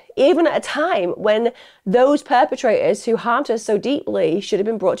failed, even at a time when those perpetrators who harmed her so deeply should have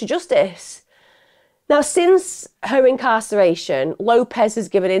been brought to justice. Now, since her incarceration, Lopez has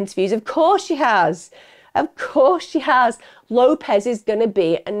given interviews. Of course she has. Of course she has. Lopez is going to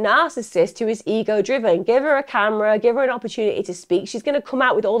be a narcissist who is ego-driven. Give her a camera, give her an opportunity to speak. She's going to come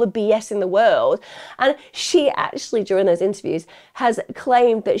out with all the BS in the world. And she actually, during those interviews, has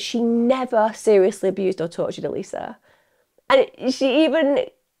claimed that she never seriously abused or tortured Elisa. And she even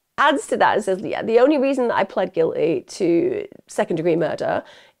adds to that and says, yeah, the only reason that I pled guilty to second-degree murder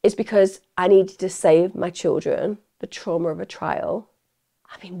is because I needed to save my children the trauma of a trial.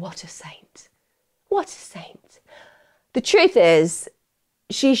 I mean, what a saint. What a saint. The truth is,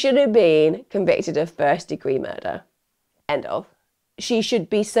 she should have been convicted of first-degree murder. End of. She should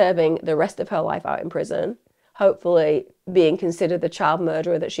be serving the rest of her life out in prison. hopefully being considered the child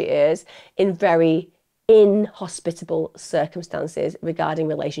murderer that she is in very inhospitable circumstances regarding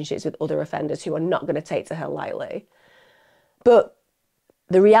relationships with other offenders who are not going to take to her lightly. But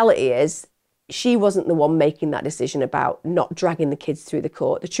the reality is, she wasn't the one making that decision about not dragging the kids through the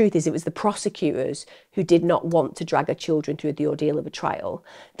court. The truth is, it was the prosecutors who did not want to drag her children through the ordeal of a trial.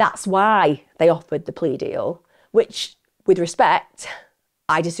 That's why they offered the plea deal, which, with respect,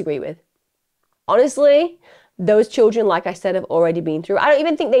 I disagree with. Honestly, those children, like I said, have already been through. I don't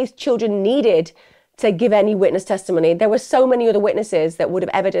even think these children needed to give any witness testimony. There were so many other witnesses that would have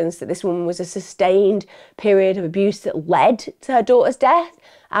evidenced that this woman was a sustained period of abuse that led to her daughter's death,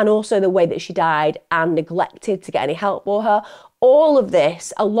 and also the way that she died and neglected to get any help for her. All of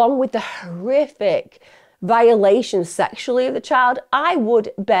this, along with the horrific violations sexually of the child, I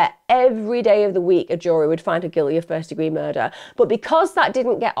would bet every day of the week a jury would find her guilty of first-degree murder. But because that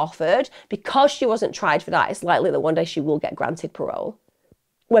didn't get offered, because she wasn't tried for that, it's likely that one day she will get granted parole,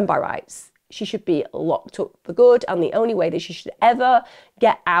 when by rights she should be locked up for good, and the only way that she should ever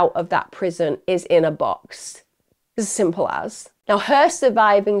get out of that prison is in a box. As simple as. Now, her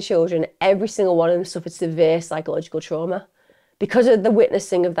surviving children, every single one of them suffered severe psychological trauma because of the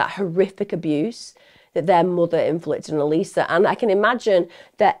witnessing of that horrific abuse that their mother inflicted on Elisa. And I can imagine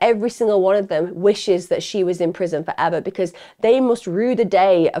that every single one of them wishes that she was in prison forever, because they must rue the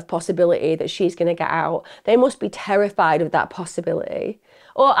day of possibility that she's going to get out. They must be terrified of that possibility.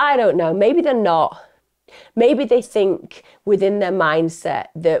 Or I don't know, maybe they're not. Maybe they think within their mindset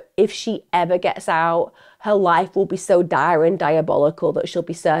that if she ever gets out, her life will be so dire and diabolical that she'll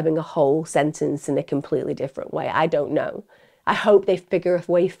be serving a whole sentence in a completely different way. I don't know. I hope they figure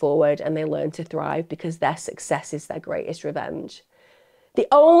a way forward and they learn to thrive, because their success is their greatest revenge. The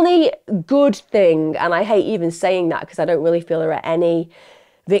only good thing, and I hate even saying that because I don't really feel there are any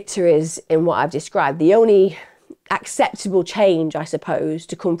victories in what I've described, the only acceptable change, I suppose,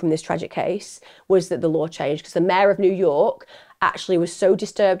 to come from this tragic case was that the law changed, because the mayor of New York actually was so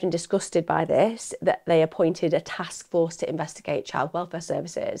disturbed and disgusted by this that they appointed a task force to investigate child welfare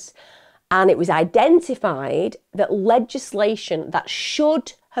services. And it was identified that legislation that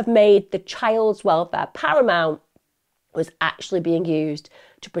should have made the child's welfare paramount was actually being used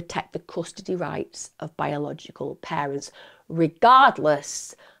to protect the custody rights of biological parents,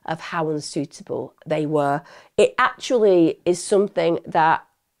 regardless of how unsuitable they were. It actually is something that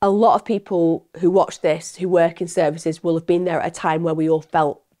a lot of people who watch this, who work in services, will have been there at a time where we all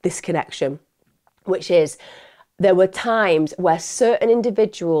felt this connection, which is there were times where certain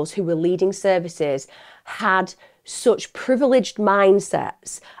individuals who were leading services had such privileged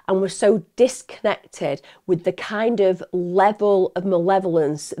mindsets and were so disconnected with the kind of level of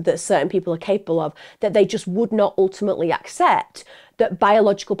malevolence that certain people are capable of, that they just would not ultimately accept that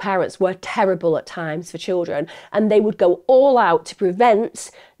biological parents were terrible at times for children, and they would go all out to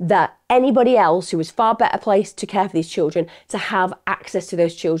prevent that anybody else who was far better placed to care for these children to have access to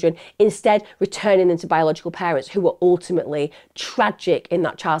those children, instead returning them to biological parents who were ultimately tragic in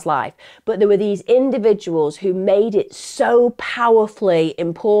that child's life. But there were these individuals who made it so powerfully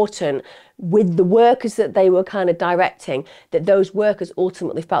important with the workers that they were kind of directing, that those workers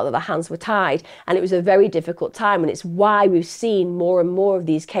ultimately felt that their hands were tied. And it was a very difficult time. And it's why we've seen more and more of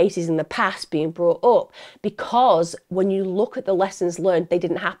these cases in the past being brought up, because when you look at the lessons learned, they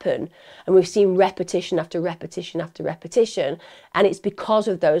didn't happen. And we've seen repetition after repetition after repetition. And it's because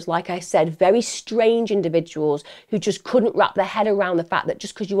of those, like I said, very strange individuals who just couldn't wrap their head around the fact that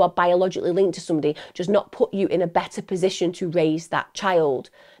just because you are biologically linked to somebody does not put you in a better position to raise that child.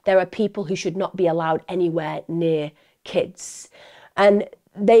 There are people who should not be allowed anywhere near kids. And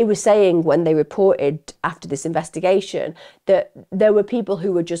they were saying when they reported after this investigation that there were people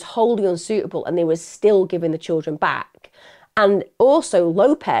who were just wholly unsuitable and they were still giving the children back. And also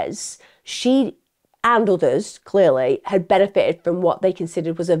Lopez, she and others clearly had benefited from what they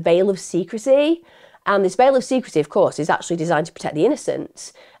considered was a veil of secrecy. And this veil of secrecy, of course, is actually designed to protect the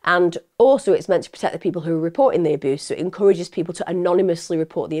innocent. And also it's meant to protect the people who are reporting the abuse. So it encourages people to anonymously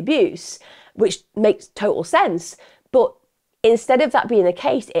report the abuse, which makes total sense. But instead of that being the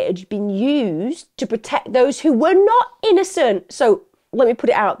case, it had been used to protect those who were not innocent. So let me put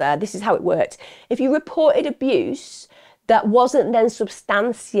it out there. This is how it worked. If you reported abuse that wasn't then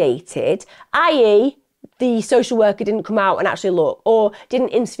substantiated, i.e., the social worker didn't come out and actually look, or didn't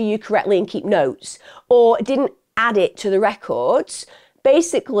interview you correctly and keep notes, or didn't add it to the records,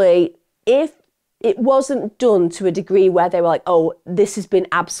 basically, if it wasn't done to a degree where they were like, oh, this has been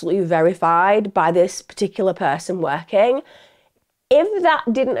absolutely verified by this particular person working, if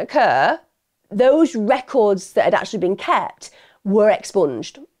that didn't occur, those records that had actually been kept were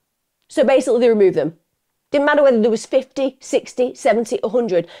expunged. So basically they removed them. Didn't matter whether there was 50, 60, 70,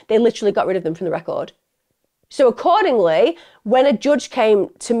 100, they literally got rid of them from the record. So accordingly, when a judge came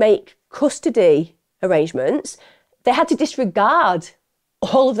to make custody arrangements, they had to disregard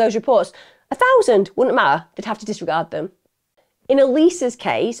all of those reports. 1,000, wouldn't matter, they'd have to disregard them. In Elisa's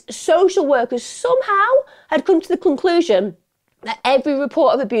case, social workers somehow had come to the conclusion that every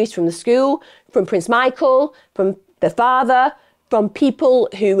report of abuse from the school, from Prince Michael, from the father, from people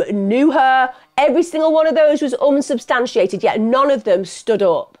who knew her, every single one of those was unsubstantiated, yet none of them stood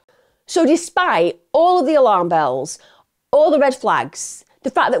up. So despite all of the alarm bells, all the red flags,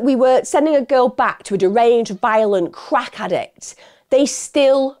 the fact that we were sending a girl back to a deranged, violent crack addict, they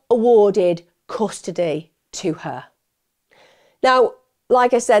still awarded custody to her. Now,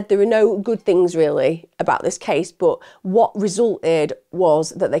 like I said, there are no good things really about this case, but what resulted was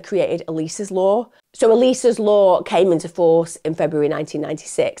that they created Elisa's Law. So Elisa's Law came into force in February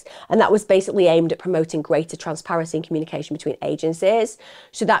 1996, and that was basically aimed at promoting greater transparency and communication between agencies.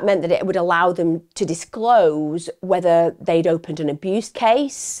 So that meant that it would allow them to disclose whether they'd opened an abuse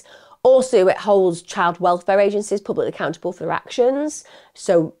case. Also, it holds child welfare agencies publicly accountable for their actions.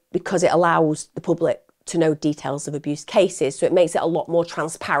 So because it allows the public to know details of abuse cases, so it makes it a lot more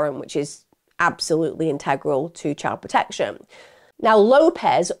transparent, which is absolutely integral to child protection. Now,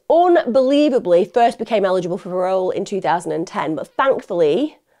 Lopez unbelievably first became eligible for parole in 2010, but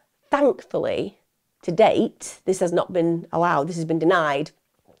thankfully, to date, this has not been allowed, this has been denied.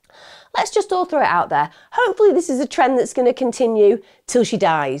 Let's just all throw it out there. Hopefully this is a trend that's going to continue till she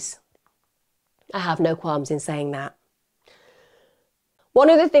dies. I have no qualms in saying that.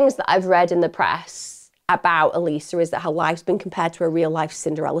 One of the things that I've read in the press about Elisa is that her life's been compared to a real life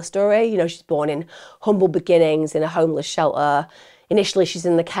Cinderella story. You know, she's born in humble beginnings in a homeless shelter. Initially, she's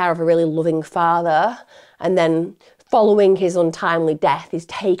in the care of a really loving father, and then following his untimely death is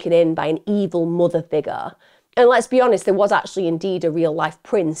taken in by an evil mother figure. And let's be honest, there was actually indeed a real life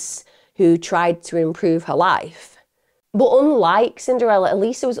prince who tried to improve her life. But unlike Cinderella,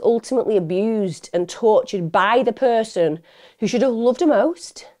 Elisa was ultimately abused and tortured by the person who should have loved her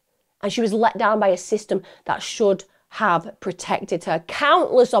most. And she was let down by a system that should have protected her.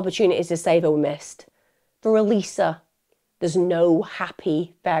 Countless opportunities to save her were missed. For Elisa, there's no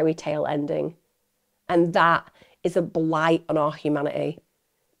happy fairy tale ending. And that is a blight on our humanity,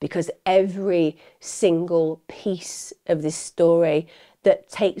 because every single piece of this story that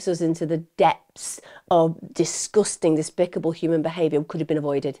takes us into the depths of disgusting, despicable human behaviour could have been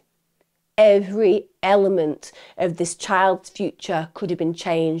avoided. Every element of this child's future could have been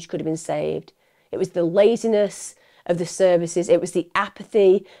changed, could have been saved. It was the laziness of the services, it was the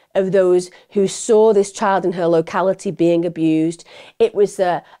apathy of those who saw this child in her locality being abused. It was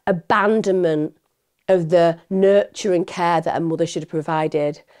the abandonment of the nurture and care that a mother should have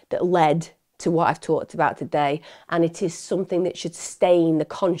provided that led to what I've talked about today. And it is something that should stain the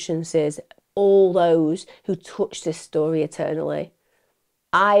consciences of all those who touch this story eternally.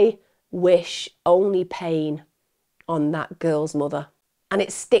 I wish only pain on that girl's mother. And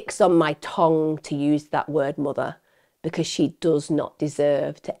it sticks on my tongue to use that word mother, because she does not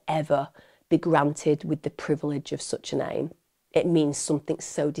deserve to ever be granted with the privilege of such a name. It means something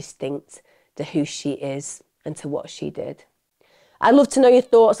so distinct to who she is and to what she did. I'd love to know your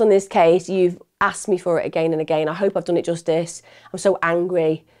thoughts on this case. You've asked me for it again and again. I hope I've done it justice. I'm so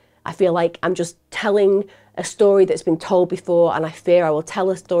angry. I feel like I'm just telling a story that's been told before, and I fear I will tell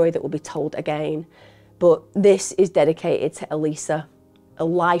a story that will be told again. But this is dedicated to Elisa, a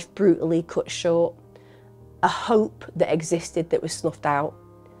life brutally cut short, a hope that existed that was snuffed out.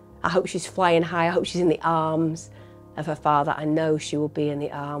 I hope she's flying high. I hope she's in the arms of her father. I know she will be in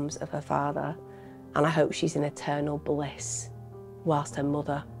the arms of her father. And I hope she's in eternal bliss whilst her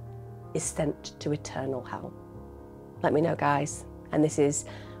mother is sent to eternal hell. Let me know, guys. And this is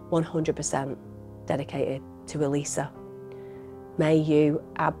 100% dedicated to Elisa. May you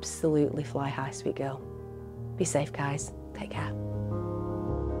absolutely fly high, sweet girl. Be safe, guys. Take care.